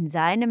in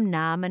seinem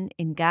Namen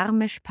in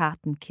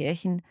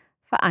Garmisch-Partenkirchen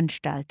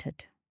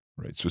veranstaltet.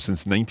 Right. So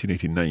since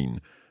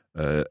 1989,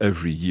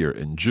 every year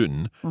in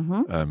June,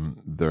 Mhm.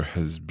 there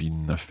has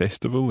been a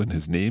festival in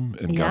his name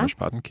in Ja.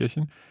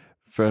 Garmisch-Partenkirchen.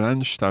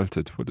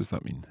 Veranstaltet, what does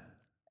that mean?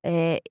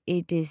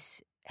 It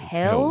is It's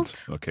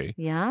held, Okay.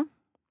 ja,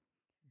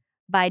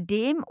 bei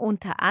dem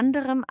unter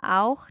anderem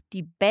auch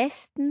die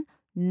besten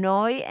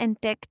neu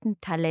entdeckten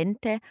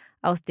Talente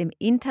aus dem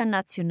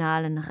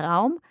internationalen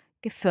Raum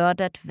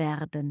gefördert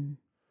werden.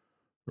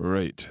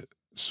 Right.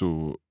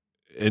 So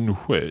in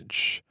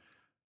which,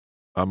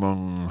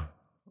 among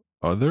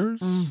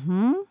others,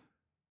 Mhm.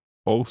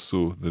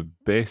 also the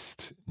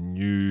best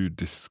new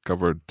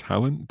discovered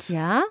talent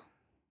Ja,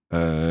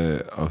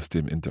 aus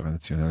dem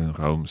internationalen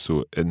Raum,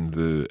 so in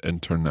the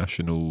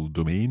international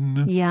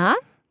domain, ja,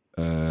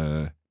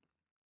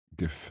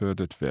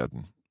 gefördert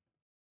werden.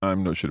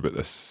 I'm not sure about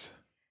this.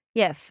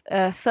 yeah.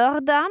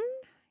 Fördern,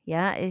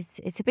 yeah, it's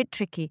a bit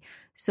tricky.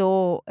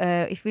 So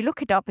if we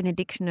look it up in a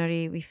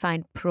dictionary, we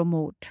find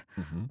promote.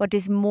 Mhm. What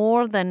is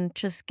more than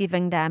just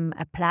giving them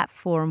a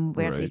platform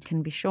where they Right.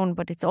 can be shown,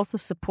 but it's also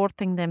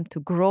supporting them to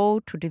grow,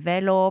 to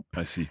develop.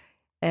 I see.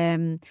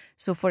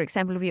 So, for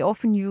example, we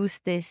often use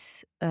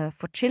this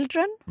for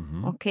children.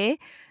 Mhm. Okay,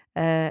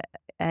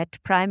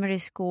 at primary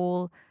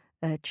school,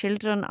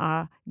 children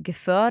are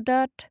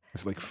gefördert.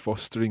 It's like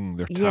fostering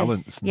their Yes,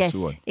 talents and yes,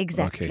 so on.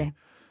 exactly. Okay.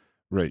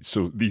 Right.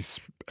 So these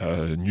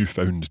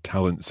newfound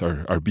talents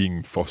are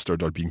being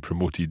fostered, are being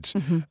promoted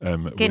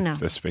Genau. with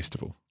this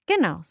festival.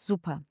 Genau,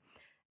 super.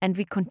 And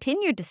we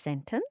continue the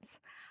sentence.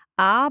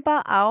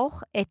 Aber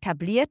auch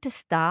etablierte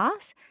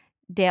Stars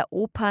der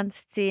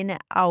Opernszene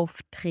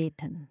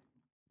auftreten.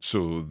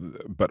 So,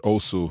 but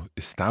also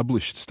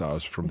established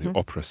stars from the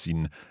opera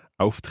scene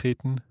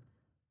auftreten,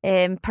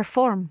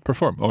 Perform.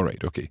 perform. All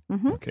right. Okay.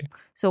 Mhm. Okay.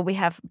 So we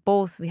have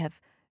both. We have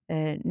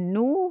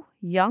new,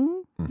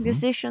 young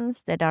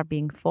musicians that are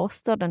being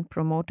fostered and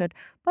promoted,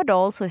 but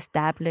also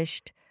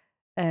established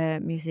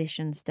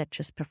musicians that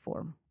just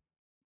perform.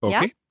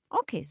 Okay. Ja?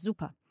 Okay,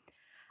 super.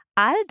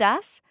 All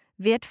das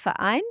wird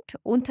vereint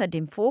unter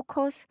dem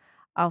Fokus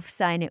auf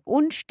seine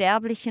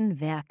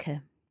unsterblichen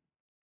Werke.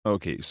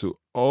 Okay. So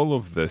all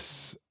of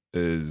this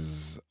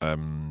is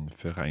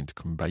vereint,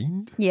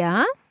 combined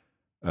Ja,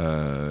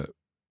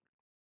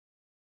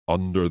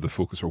 under the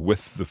focus or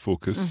with the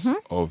focus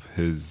of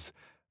his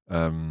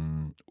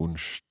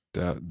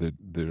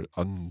the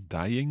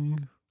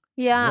undying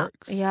Ja,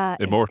 works? ja.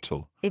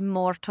 Immortal.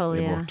 Immortal,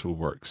 ja. Immortal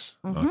works.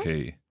 Mhm.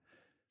 Okay.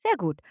 Sehr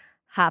gut.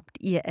 Habt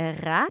ihr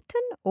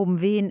erraten,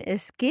 um wen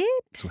es geht?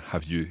 So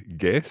have you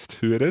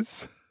guessed who it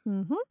is?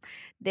 Mhm.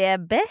 Der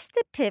beste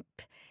Tipp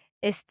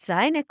ist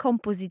seine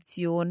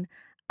Komposition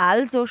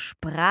Also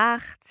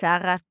sprach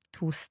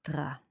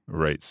Zarathustra.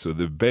 Right, so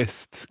the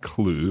best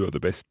clue or the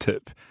best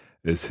tip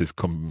is his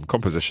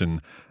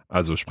composition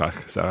Also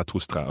sprach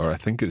Zarathustra, or I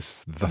think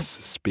it's Thus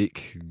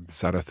spake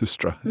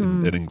Zarathustra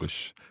in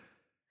English.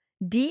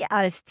 Die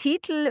als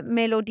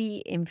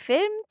Titelmelodie im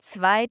Film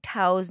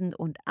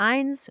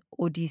 2001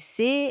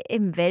 Odyssee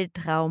im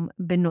Weltraum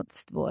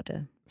benutzt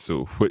wurde.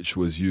 So, which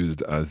was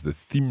used as the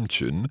theme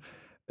tune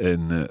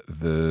in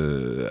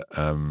the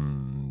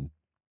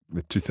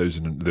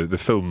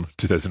film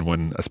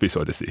 2001: A Space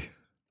Odyssey.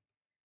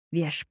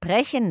 Wir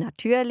sprechen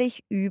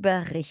natürlich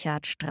über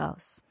Richard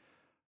Strauss.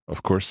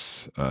 Of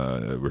course,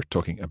 we're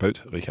talking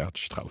about Richard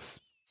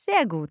Strauss.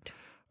 Sehr gut.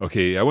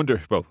 Okay, I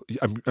wonder. Well,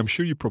 I'm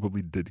sure you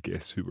probably did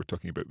guess who we're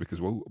talking about because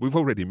we've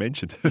already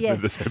mentioned him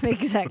in this Yes, episode.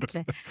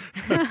 exactly.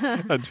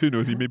 And who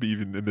knows? He maybe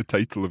even in the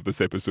title of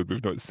this episode.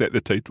 We've not set the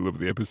title of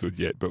the episode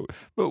yet, but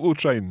we'll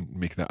try and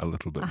make that a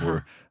little bit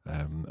more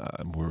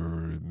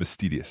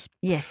mysterious.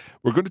 Yes.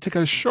 We're going to take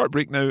a short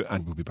break now,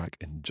 and we'll be back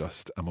in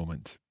just a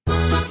moment.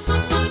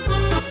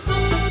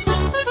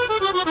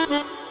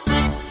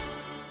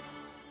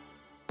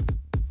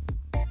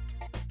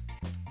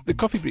 The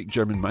Coffee Break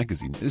German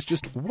magazine is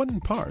just one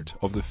part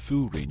of the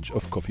full range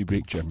of Coffee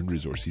Break German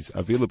resources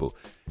available.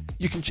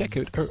 You can check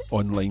out our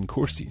online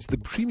courses, the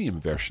premium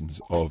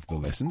versions of the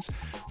lessons,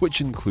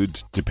 which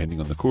include, depending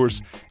on the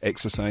course,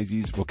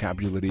 exercises,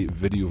 vocabulary,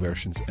 video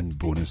versions, and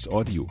bonus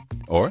audio.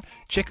 Or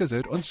check us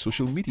out on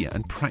social media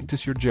and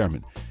practice your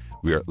German.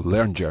 We are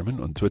Learn German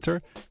on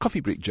Twitter, Coffee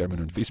Break German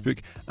on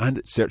Facebook,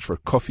 and search for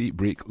Coffee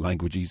Break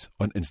Languages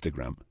on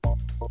Instagram.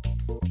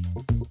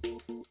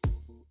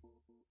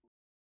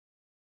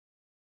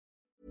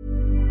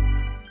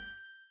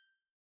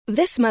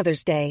 This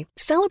Mother's Day,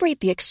 celebrate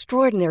the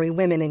extraordinary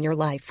women in your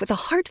life with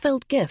a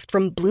heartfelt gift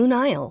from Blue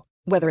Nile.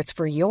 Whether it's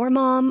for your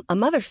mom, a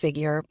mother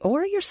figure,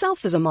 or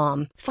yourself as a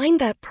mom, find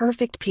that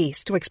perfect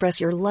piece to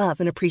express your love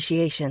and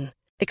appreciation.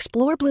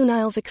 Explore Blue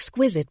Nile's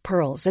exquisite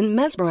pearls and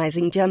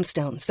mesmerizing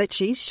gemstones that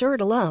she's sure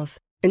to love.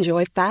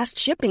 Enjoy fast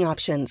shipping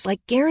options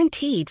like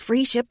guaranteed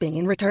free shipping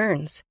and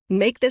returns.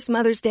 Make this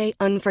Mother's Day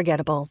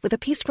unforgettable with a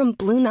piece from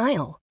Blue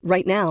Nile.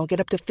 Right now, get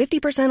up to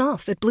 50%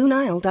 off at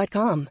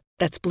BlueNile.com.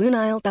 That's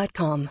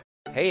BlueNile.com.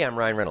 Hey, I'm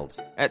Ryan Reynolds.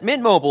 At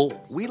Mint Mobile,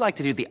 we like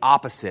to do the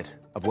opposite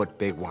of what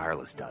Big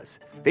Wireless does.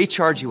 They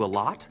charge you a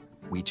lot,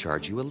 we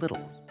charge you a little.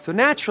 So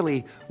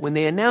naturally, when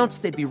they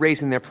announced they'd be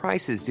raising their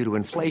prices due to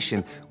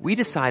inflation, we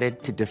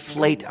decided to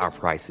deflate our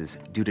prices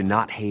due to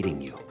not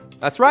hating you.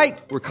 That's right.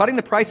 We're cutting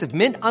the price of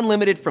Mint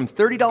Unlimited from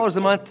 $30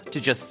 a month to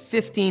just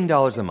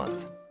 $15 a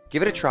month.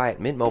 Give it a try at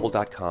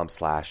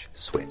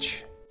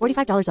mintmobile.com/switch.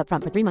 $45 up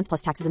front for 3 months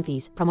plus taxes and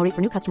fees. Promo rate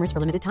for new customers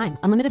for limited time.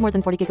 Unlimited more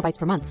than 40 gigabytes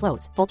per month.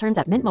 Slows full terms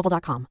at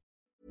mintmobile.com.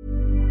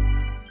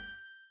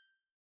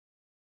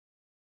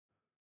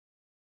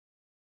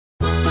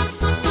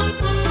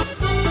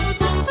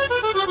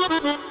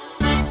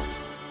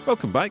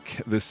 Welcome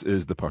back. This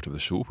is the part of the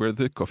show where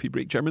the Coffee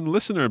Break German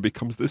listener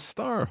becomes the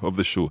star of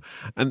the show.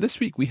 And this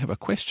week we have a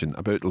question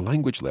about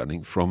language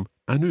learning from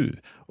Anu.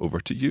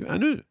 Over to you,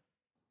 Anu.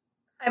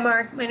 Hi,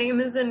 Mark. My name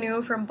is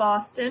Anu from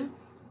Boston.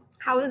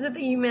 How is it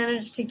that you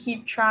manage to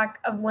keep track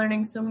of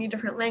learning so many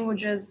different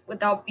languages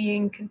without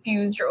being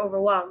confused or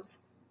overwhelmed?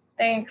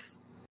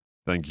 Thanks.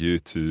 Thank you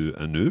to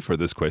Anu for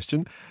this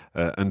question.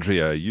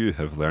 Andrea, you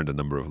have learned a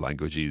number of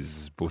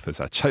languages both as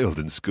a child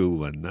in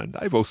school and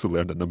I've also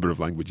learned a number of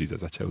languages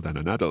as a child and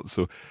an adult.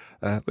 So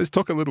let's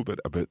talk a little bit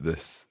about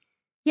this.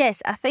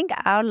 Yes, I think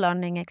our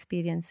learning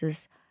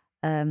experiences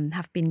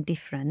have been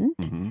different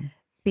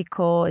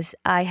because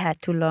I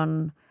had to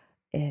learn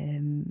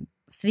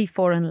 3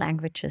 foreign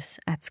languages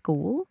at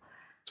school.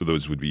 So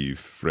those would be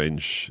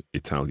French,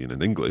 Italian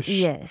and English.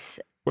 Yes.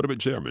 What about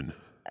German?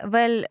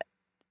 Well,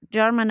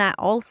 German I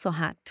also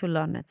had to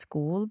learn at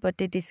school,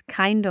 but it is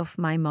kind of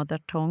my mother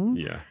tongue.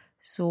 Yeah.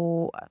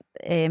 So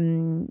I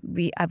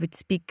would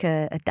speak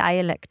a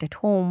dialect at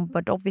home,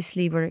 but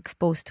obviously we're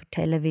exposed to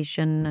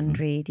television and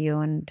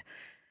radio and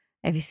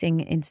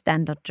everything in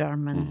standard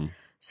German.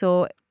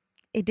 So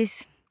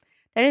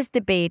there is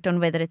debate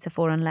on whether it's a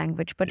foreign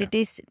language, but it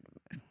is,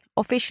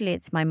 officially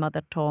it's my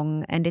mother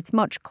tongue and it's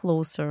much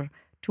closer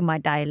to my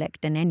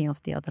dialect than any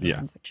of the other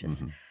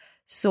languages.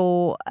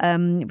 So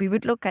we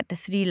would look at the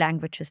 3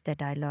 languages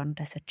that I learned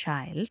as a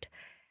child.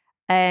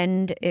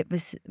 And it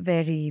was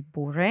very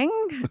boring,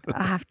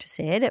 I have to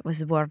say it. It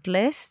was word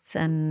lists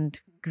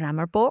and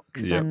grammar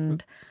books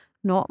and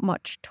not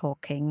much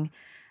talking.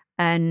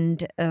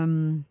 And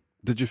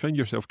did you find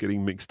yourself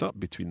getting mixed up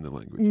between the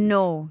languages?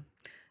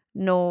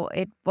 No,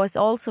 it was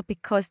also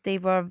because they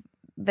were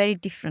very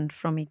different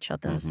from each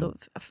other. So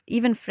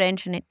even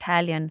French and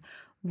Italian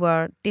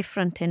were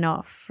different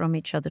enough from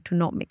each other to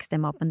not mix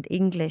them up. And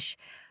English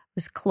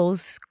was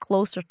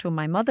closer to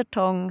my mother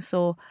tongue.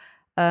 So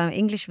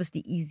English was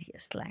the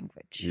easiest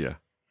language. Yeah.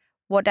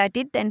 What I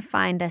did then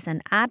find as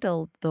an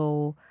adult,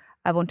 though,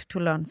 I wanted to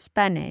learn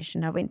Spanish,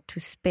 and I went to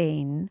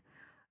Spain,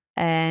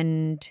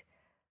 and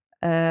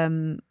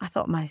I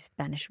thought my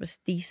Spanish was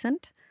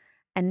decent.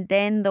 And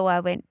then, though, I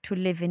went to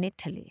live in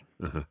Italy.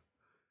 Uh-huh.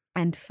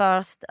 And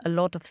first, a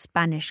lot of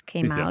Spanish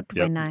came out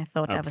when I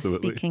thought absolutely.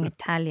 I was speaking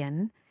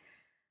Italian.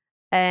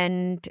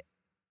 And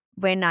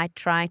when I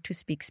tried to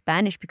speak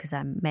Spanish, because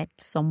I met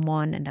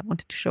someone and I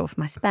wanted to show off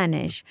my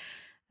Spanish,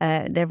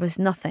 there was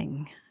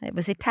nothing. It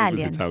was Italian.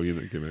 It was Italian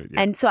that came out,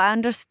 yeah. And so I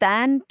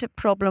understand the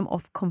problem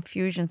of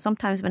confusion.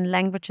 Sometimes when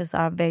languages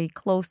are very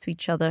close to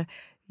each other,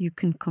 you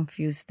can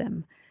confuse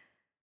them.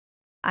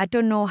 I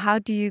don't know. How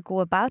do you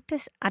go about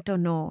this? I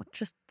don't know.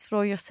 Just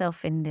throw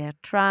yourself in there.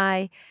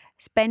 Try.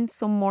 Spend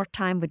some more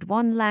time with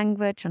one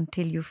language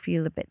until you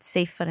feel a bit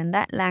safer in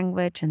that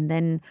language, and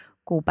then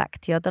go back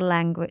to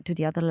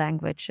the other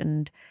language.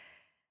 And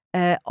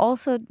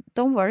also,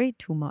 don't worry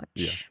too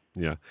much.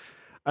 Yeah.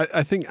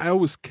 I think I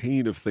always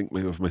kind of think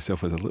of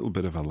myself as a little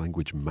bit of a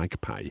language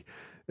magpie,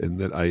 in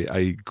that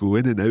I go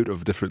in and out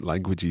of different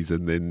languages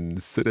and then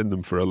sit in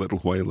them for a little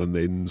while and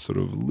then sort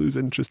of lose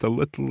interest a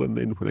little, and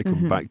then when I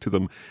come back to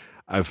them,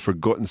 I've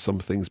forgotten some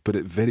things, but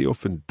it very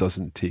often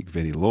doesn't take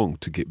very long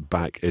to get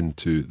back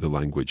into the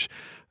language.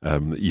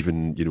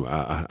 Even,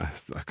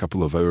 a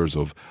couple of hours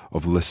of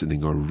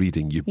listening or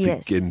reading, you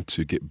begin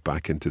to get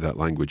back into that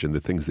language, and the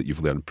things that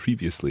you've learned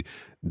previously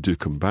do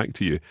come back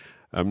to you.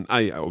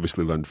 I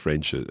obviously learned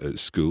French at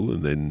school,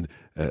 and then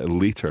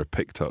later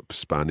picked up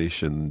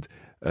Spanish, and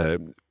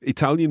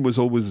Italian was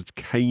always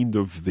kind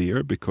of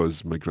there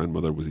because my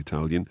grandmother was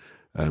Italian,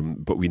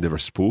 but we never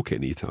spoke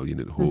any Italian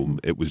at home.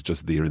 It was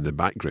just there in the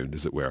background,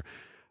 as it were.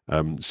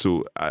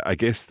 So I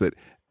guess that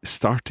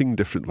starting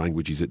different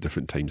languages at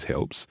different times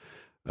helps.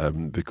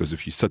 Because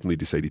if you suddenly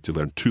decided to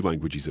learn 2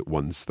 languages at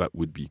once, that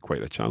would be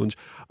quite a challenge,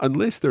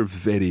 unless they're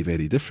very,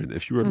 very different.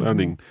 If you were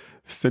learning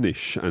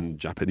Finnish and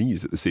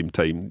Japanese at the same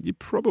time, you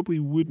probably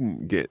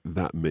wouldn't get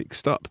that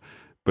mixed up.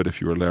 But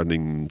if you were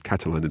learning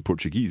Catalan and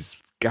Portuguese,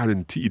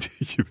 guaranteed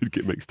you would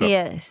get mixed up.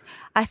 Yes.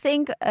 I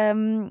think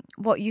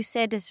what you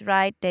said is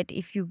right, that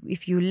if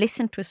you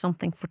listen to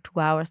something for 2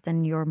 hours,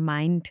 then your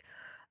mind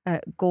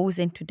goes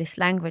into this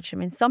language. I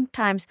mean,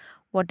 sometimes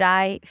what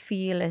I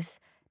feel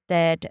is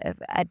that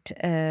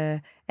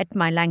at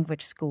my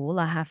language school,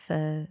 I have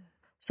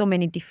so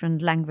many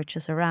different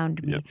languages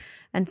around me. Yep.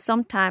 And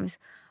sometimes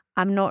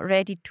I'm not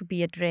ready to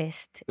be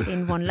addressed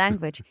in one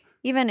language,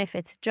 even if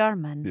it's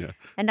German. Yeah.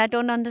 And I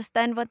don't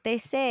understand what they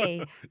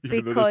say.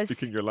 Even though they're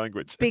speaking your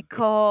language.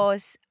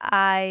 Because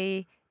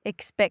I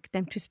expect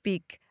them to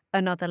speak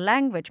another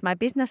language. My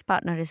business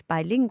partner is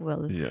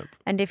bilingual. Yep.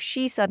 And if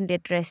she suddenly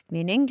addressed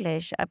me in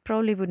English, I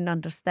probably wouldn't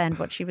understand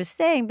what she was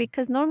saying,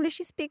 because normally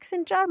she speaks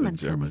in German.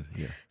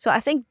 Yeah. So I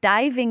think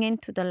diving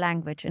into the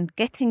language and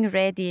getting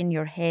ready in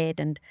your head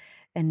and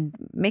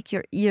make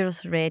your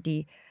ears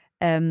ready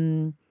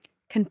can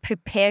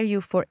prepare you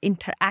for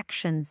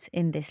interactions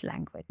in this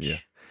language. Yeah.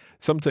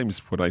 Sometimes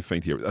what I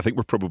find here, I think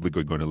we're probably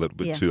going on a little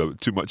bit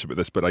too much about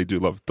this, but I do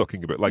love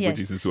talking about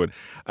languages and so on.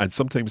 And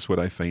sometimes what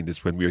I find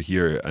is when we're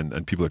here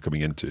and people are coming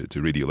into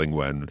Radio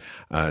Lingua,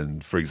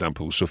 and for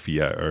example,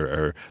 Sophia,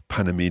 our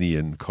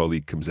Panamanian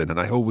colleague, comes in, and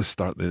I always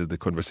start the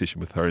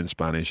conversation with her in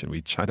Spanish, and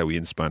we chat away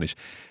in Spanish.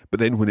 But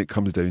then when it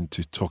comes down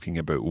to talking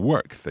about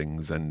work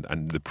things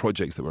and the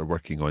projects that we're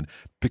working on,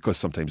 because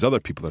sometimes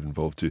other people are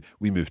involved too,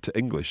 we move to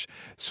English.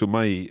 So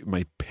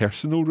my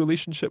personal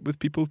relationship with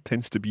people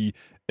tends to be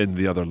in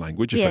the other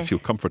language if I feel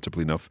comfortable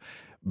enough.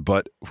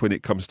 But when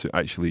it comes to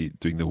actually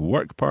doing the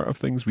work part of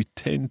things, we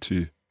tend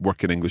to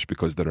work in English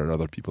because there are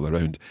other people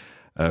around.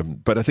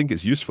 But I think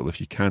it's useful if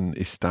you can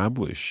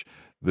establish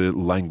the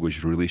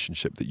language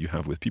relationship that you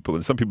have with people.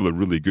 And some people are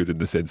really good in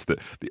the sense that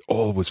they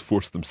always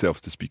force themselves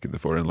to speak in the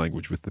foreign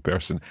language with the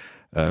person.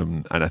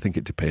 And I think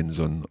it depends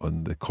on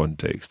the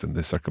context and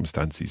the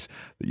circumstances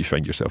that you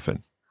find yourself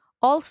in.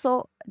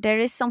 Also, there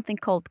is something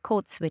called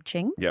code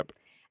switching. Yep.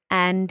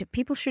 And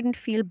people shouldn't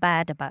feel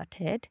bad about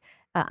it.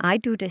 I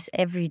do this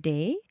every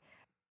day.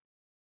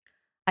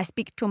 I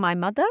speak to my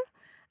mother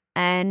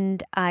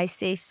and I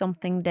say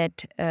something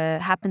that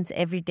happens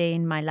every day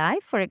in my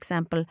life. For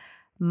example,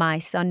 my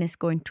son is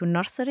going to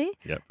nursery.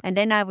 Yep. And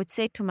then I would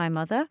say to my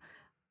mother,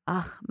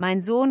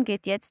 mein Sohn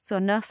geht jetzt zur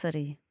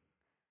Nursery.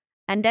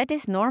 And that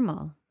is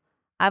normal.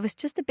 I was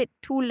just a bit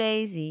too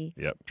lazy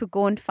to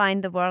go and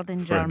find the word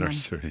in German.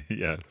 For a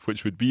nursery,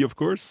 which would be, of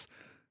course,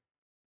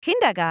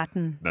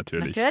 Kindergarten.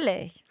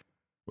 Natürlich.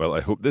 Well,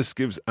 I hope this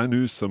gives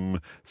Anu some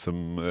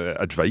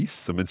advice,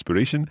 some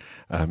inspiration,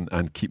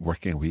 and keep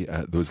working away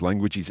at those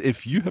languages.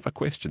 If you have a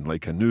question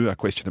like Anu, a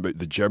question about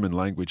the German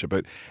language,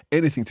 about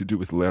anything to do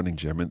with learning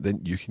German,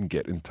 then you can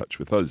get in touch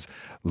with us.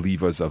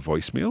 Leave us a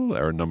voicemail.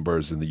 Our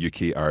numbers in the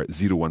UK are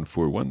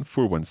 0141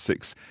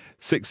 416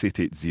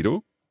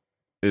 6880.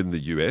 In the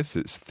US,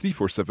 it's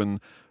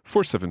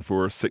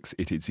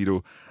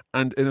 347-474-6880.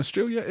 And in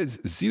Australia,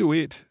 it's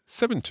 08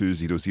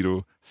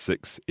 7200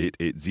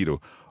 6880.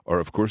 Or,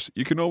 of course,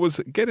 you can always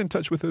get in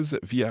touch with us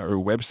via our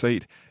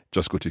website.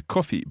 Just go to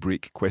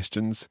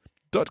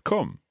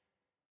coffeebreakquestions.com.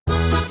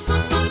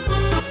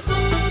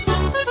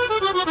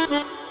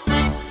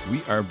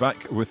 We are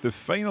back with the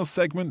final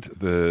segment,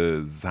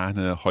 the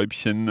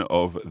Sahnehäubchen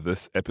of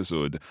this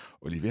episode.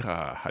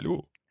 Olivera,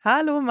 hallo.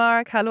 Hallo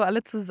Mark, hallo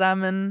alle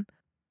zusammen.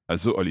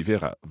 Also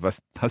Olivera, was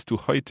hast du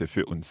heute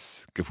für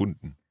uns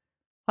gefunden?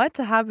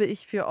 Heute habe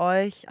ich für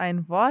euch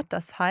ein Wort,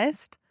 das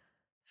heißt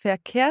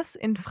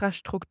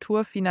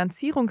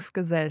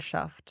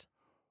Verkehrsinfrastrukturfinanzierungsgesellschaft.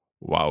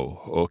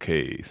 Wow,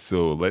 okay,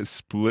 so let's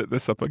split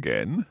this up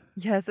again.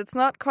 Yes, it's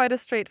not quite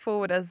as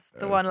straightforward as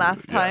the one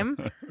last time.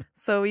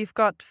 So we've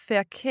got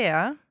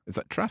Verkehr. Is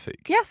that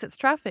traffic? Yes, it's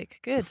traffic.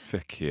 Good. So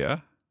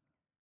Verkehr.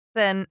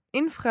 Then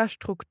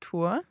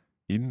Infrastruktur.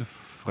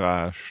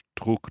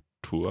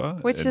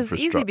 Infrastruktur. Which is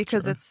easy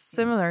because it's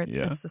similar.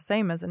 Yeah. It's the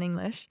same as in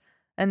English.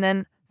 And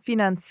then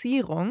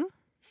Finanzierung.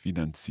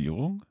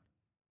 Finanzierung.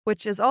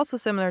 Which is also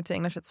similar to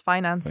English. It's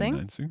financing.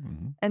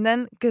 Financing. And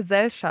then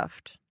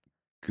Gesellschaft.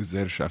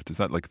 Gesellschaft, is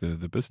that like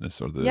the business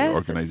or the Yes,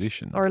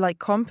 organization? or like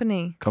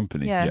company.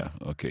 Company, Yes.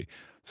 yeah, okay.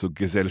 So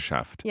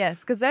Gesellschaft.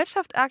 Yes,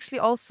 Gesellschaft actually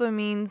also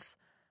means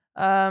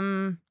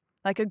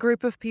like a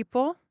group of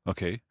people,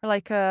 Okay, or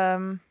like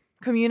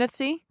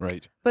community,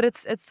 right. but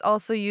it's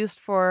also used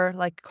for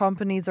like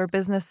companies or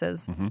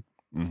businesses.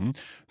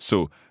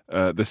 So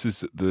this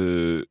is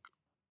the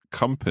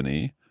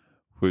company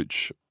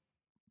which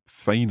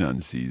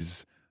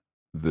finances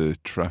the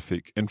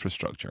traffic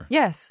infrastructure.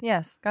 Yes,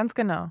 ganz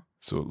genau.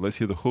 So let's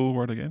hear the whole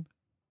word again.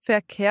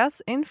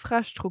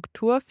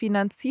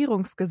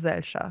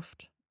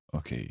 Verkehrsinfrastrukturfinanzierungsgesellschaft.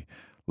 Okay,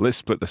 let's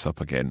split this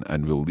up again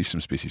and we'll leave some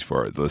spaces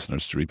for the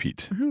listeners to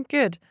repeat.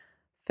 Good.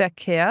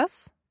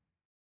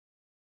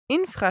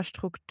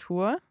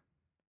 Verkehrsinfrastruktur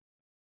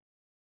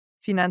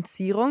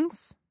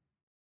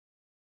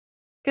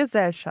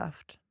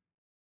Finanzierungsgesellschaft.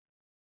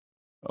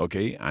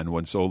 Okay, and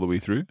once all the way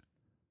through?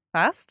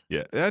 Fast?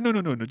 Yeah.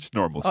 No, just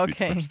normal speed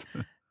Okay. first.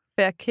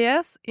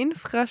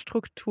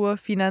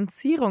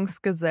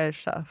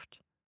 Verkehrsinfrastrukturfinanzierungsgesellschaft.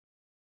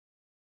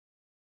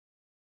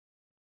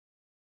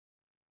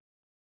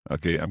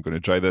 Okay, I'm going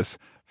to try this.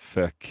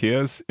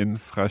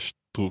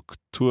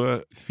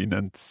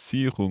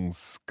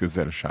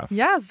 Verkehrsinfrastrukturfinanzierungsgesellschaft.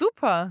 Ja,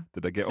 super.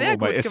 Did I get Sehr all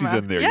my gut S's gemacht.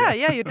 in there?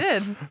 Yeah, you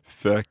did.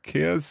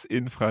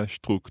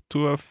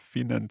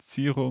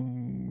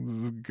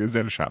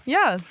 Verkehrsinfrastrukturfinanzierungsgesellschaft.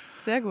 Ja,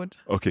 sehr gut.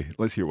 Okay,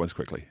 let's hear it once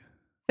quickly.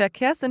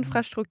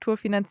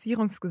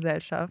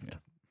 Verkehrsinfrastrukturfinanzierungsgesellschaft. Yeah.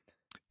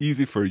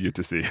 Easy for you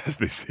to say, as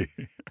they say.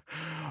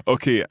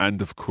 Okay,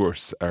 and of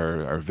course,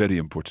 our very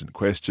important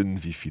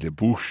question, wie viele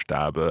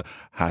Buchstaben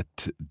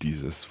hat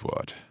dieses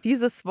Wort?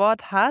 Dieses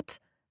Wort hat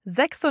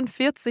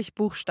 46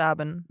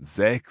 Buchstaben.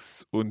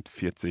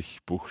 46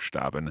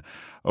 Buchstaben.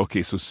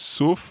 Okay,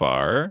 so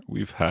far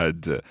we've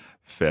had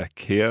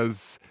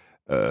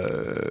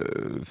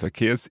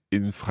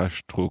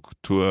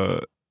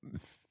Verkehrsinfrastruktur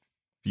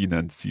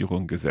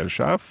Finanzierung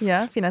Gesellschaft.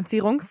 Ja,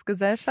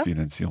 Finanzierungsgesellschaft.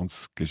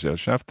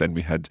 Finanzierungsgesellschaft. Then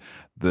we had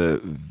the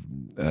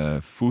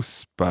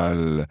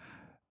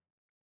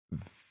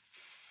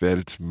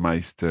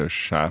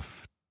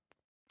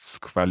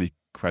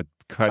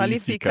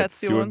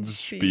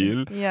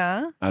Fußball-Qualifikationsspiel.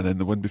 Ja. And then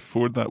the one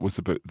before that was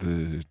about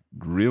the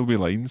railway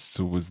lines.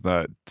 So was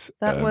that...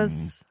 That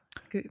was...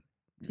 Do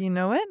you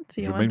know it?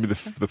 Do you remind me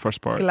want the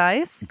first part?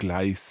 Gleis.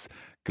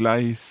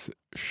 Gleis,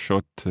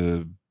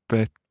 Schotte,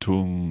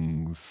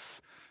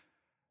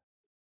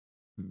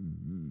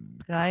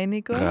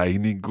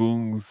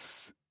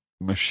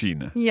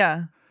 Reinigungsmaschine.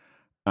 Ja.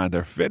 And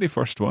our very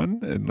first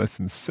one in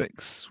lesson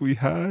 6 we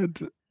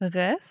had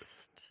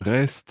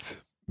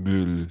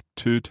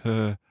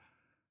Restmülltüte,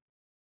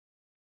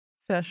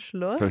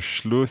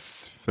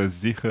 Verschluss,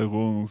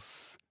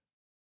 Versicherungs...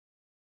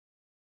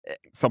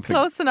 Something.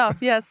 Close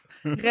enough, yes.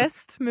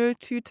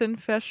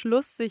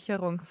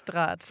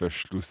 Restmülltütenverschlusssicherungsdraht.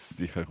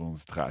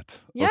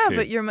 Verschlusssicherungsdraht. Yeah, Okay.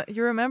 but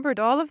you remembered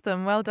all of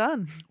them. Well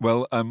done.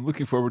 Well, I'm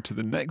looking forward to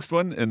the next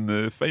one in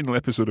the final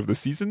episode of the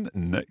season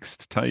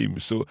next time.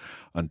 So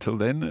until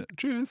then,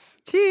 tschüss.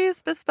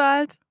 Tschüss, bis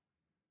bald.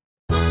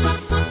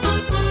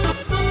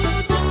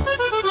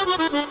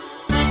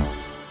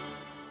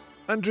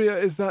 Andrea,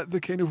 is that the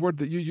kind of word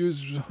that you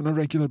use on a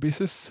regular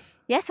basis?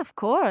 Yes, of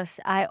course.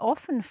 I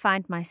often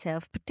find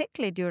myself,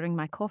 particularly during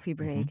my coffee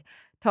break,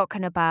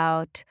 talking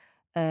about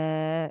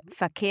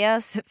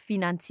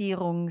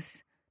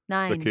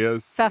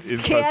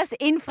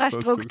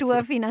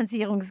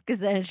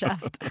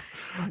Verkehrsinfrastrukturfinanzierungsgesellschaft.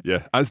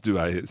 Yeah, as do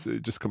I.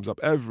 It just comes up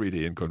every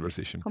day in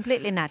conversation.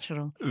 Completely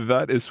natural.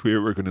 That is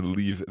where we're going to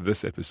leave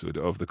this episode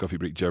of the Coffee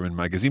Break German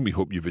magazine. We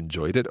hope you've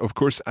enjoyed it. Of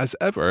course, as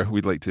ever,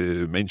 we'd like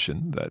to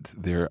mention that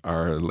there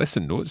are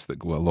lesson notes that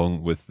go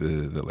along with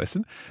the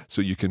lesson.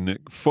 So you can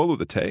follow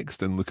the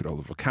text and look at all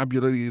the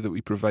vocabulary that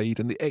we provide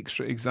and the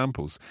extra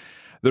examples.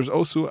 There's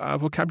also a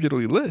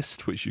vocabulary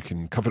list, which you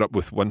can cover up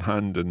with one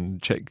hand and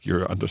check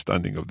your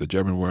understanding of the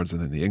German words and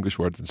then the English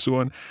words and so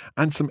on,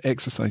 and some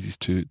exercises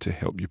to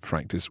help you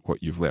practice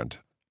what you've learned.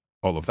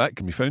 All of that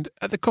can be found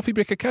at the Coffee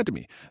Break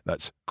Academy.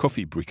 That's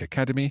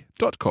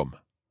coffeebreakacademy.com.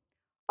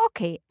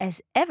 Okay,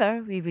 as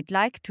ever, we would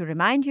like to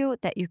remind you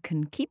that you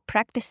can keep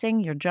practicing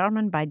your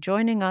German by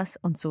joining us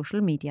on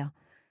social media.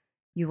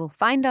 You will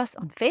find us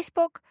on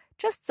Facebook,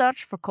 just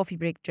search for Coffee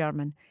Break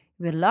German.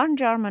 You will learn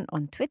German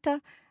on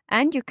Twitter,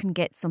 and you can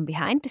get some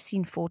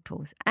behind-the-scene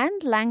photos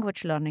and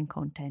language learning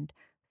content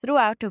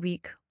throughout the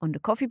week on the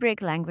Coffee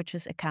Break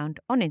Languages account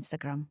on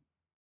Instagram.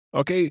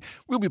 Okay,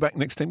 we'll be back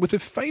next time with the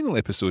final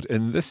episode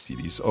in this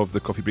series of the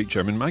Coffee Break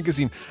German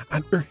magazine,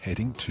 and we're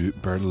heading to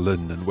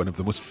Berlin and one of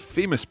the most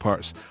famous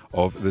parts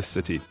of this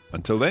city.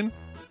 Until then,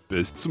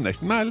 bis zum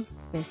nächsten Mal.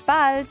 Bis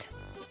bald!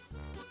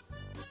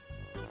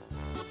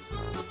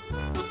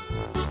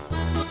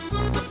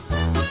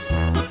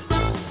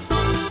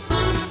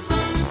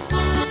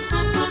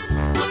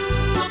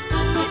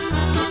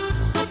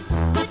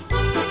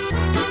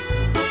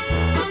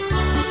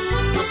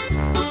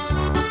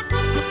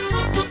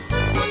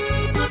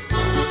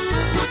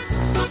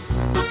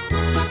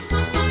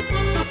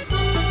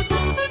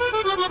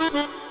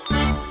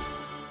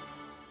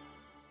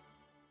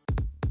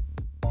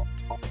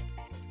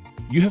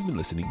 You have been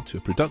listening to a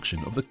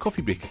production of the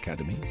Coffee Break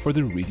Academy for the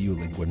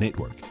Radiolingua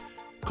Network.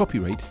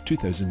 Copyright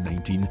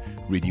 2019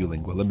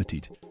 Radiolingua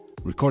Limited.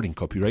 Recording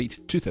copyright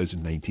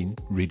 2019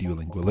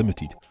 Radiolingua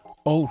Limited.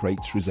 All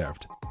rights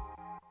reserved.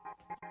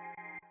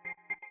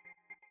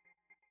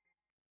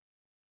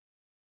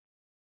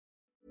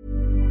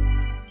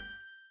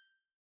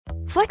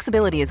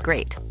 Flexibility is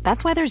great.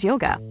 That's why there's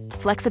yoga.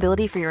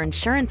 Flexibility for your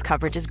insurance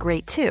coverage is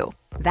great too.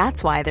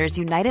 That's why there's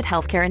United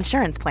Healthcare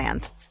Insurance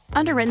Plans.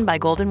 Underwritten by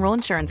Golden Rule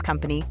Insurance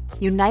Company,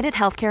 United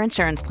Healthcare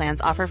Insurance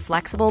Plans offer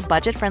flexible,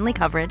 budget-friendly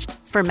coverage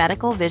for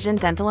medical, vision,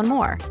 dental, and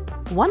more.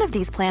 One of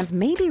these plans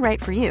may be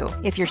right for you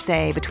if you're,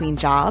 say, between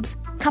jobs,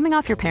 coming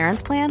off your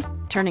parents' plan,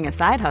 turning a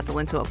side hustle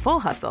into a full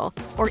hustle,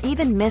 or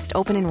even missed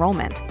open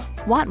enrollment.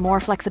 Want more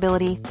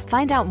flexibility?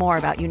 Find out more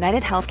about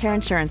United Healthcare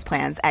Insurance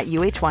Plans at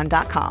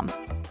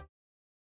uh1.com.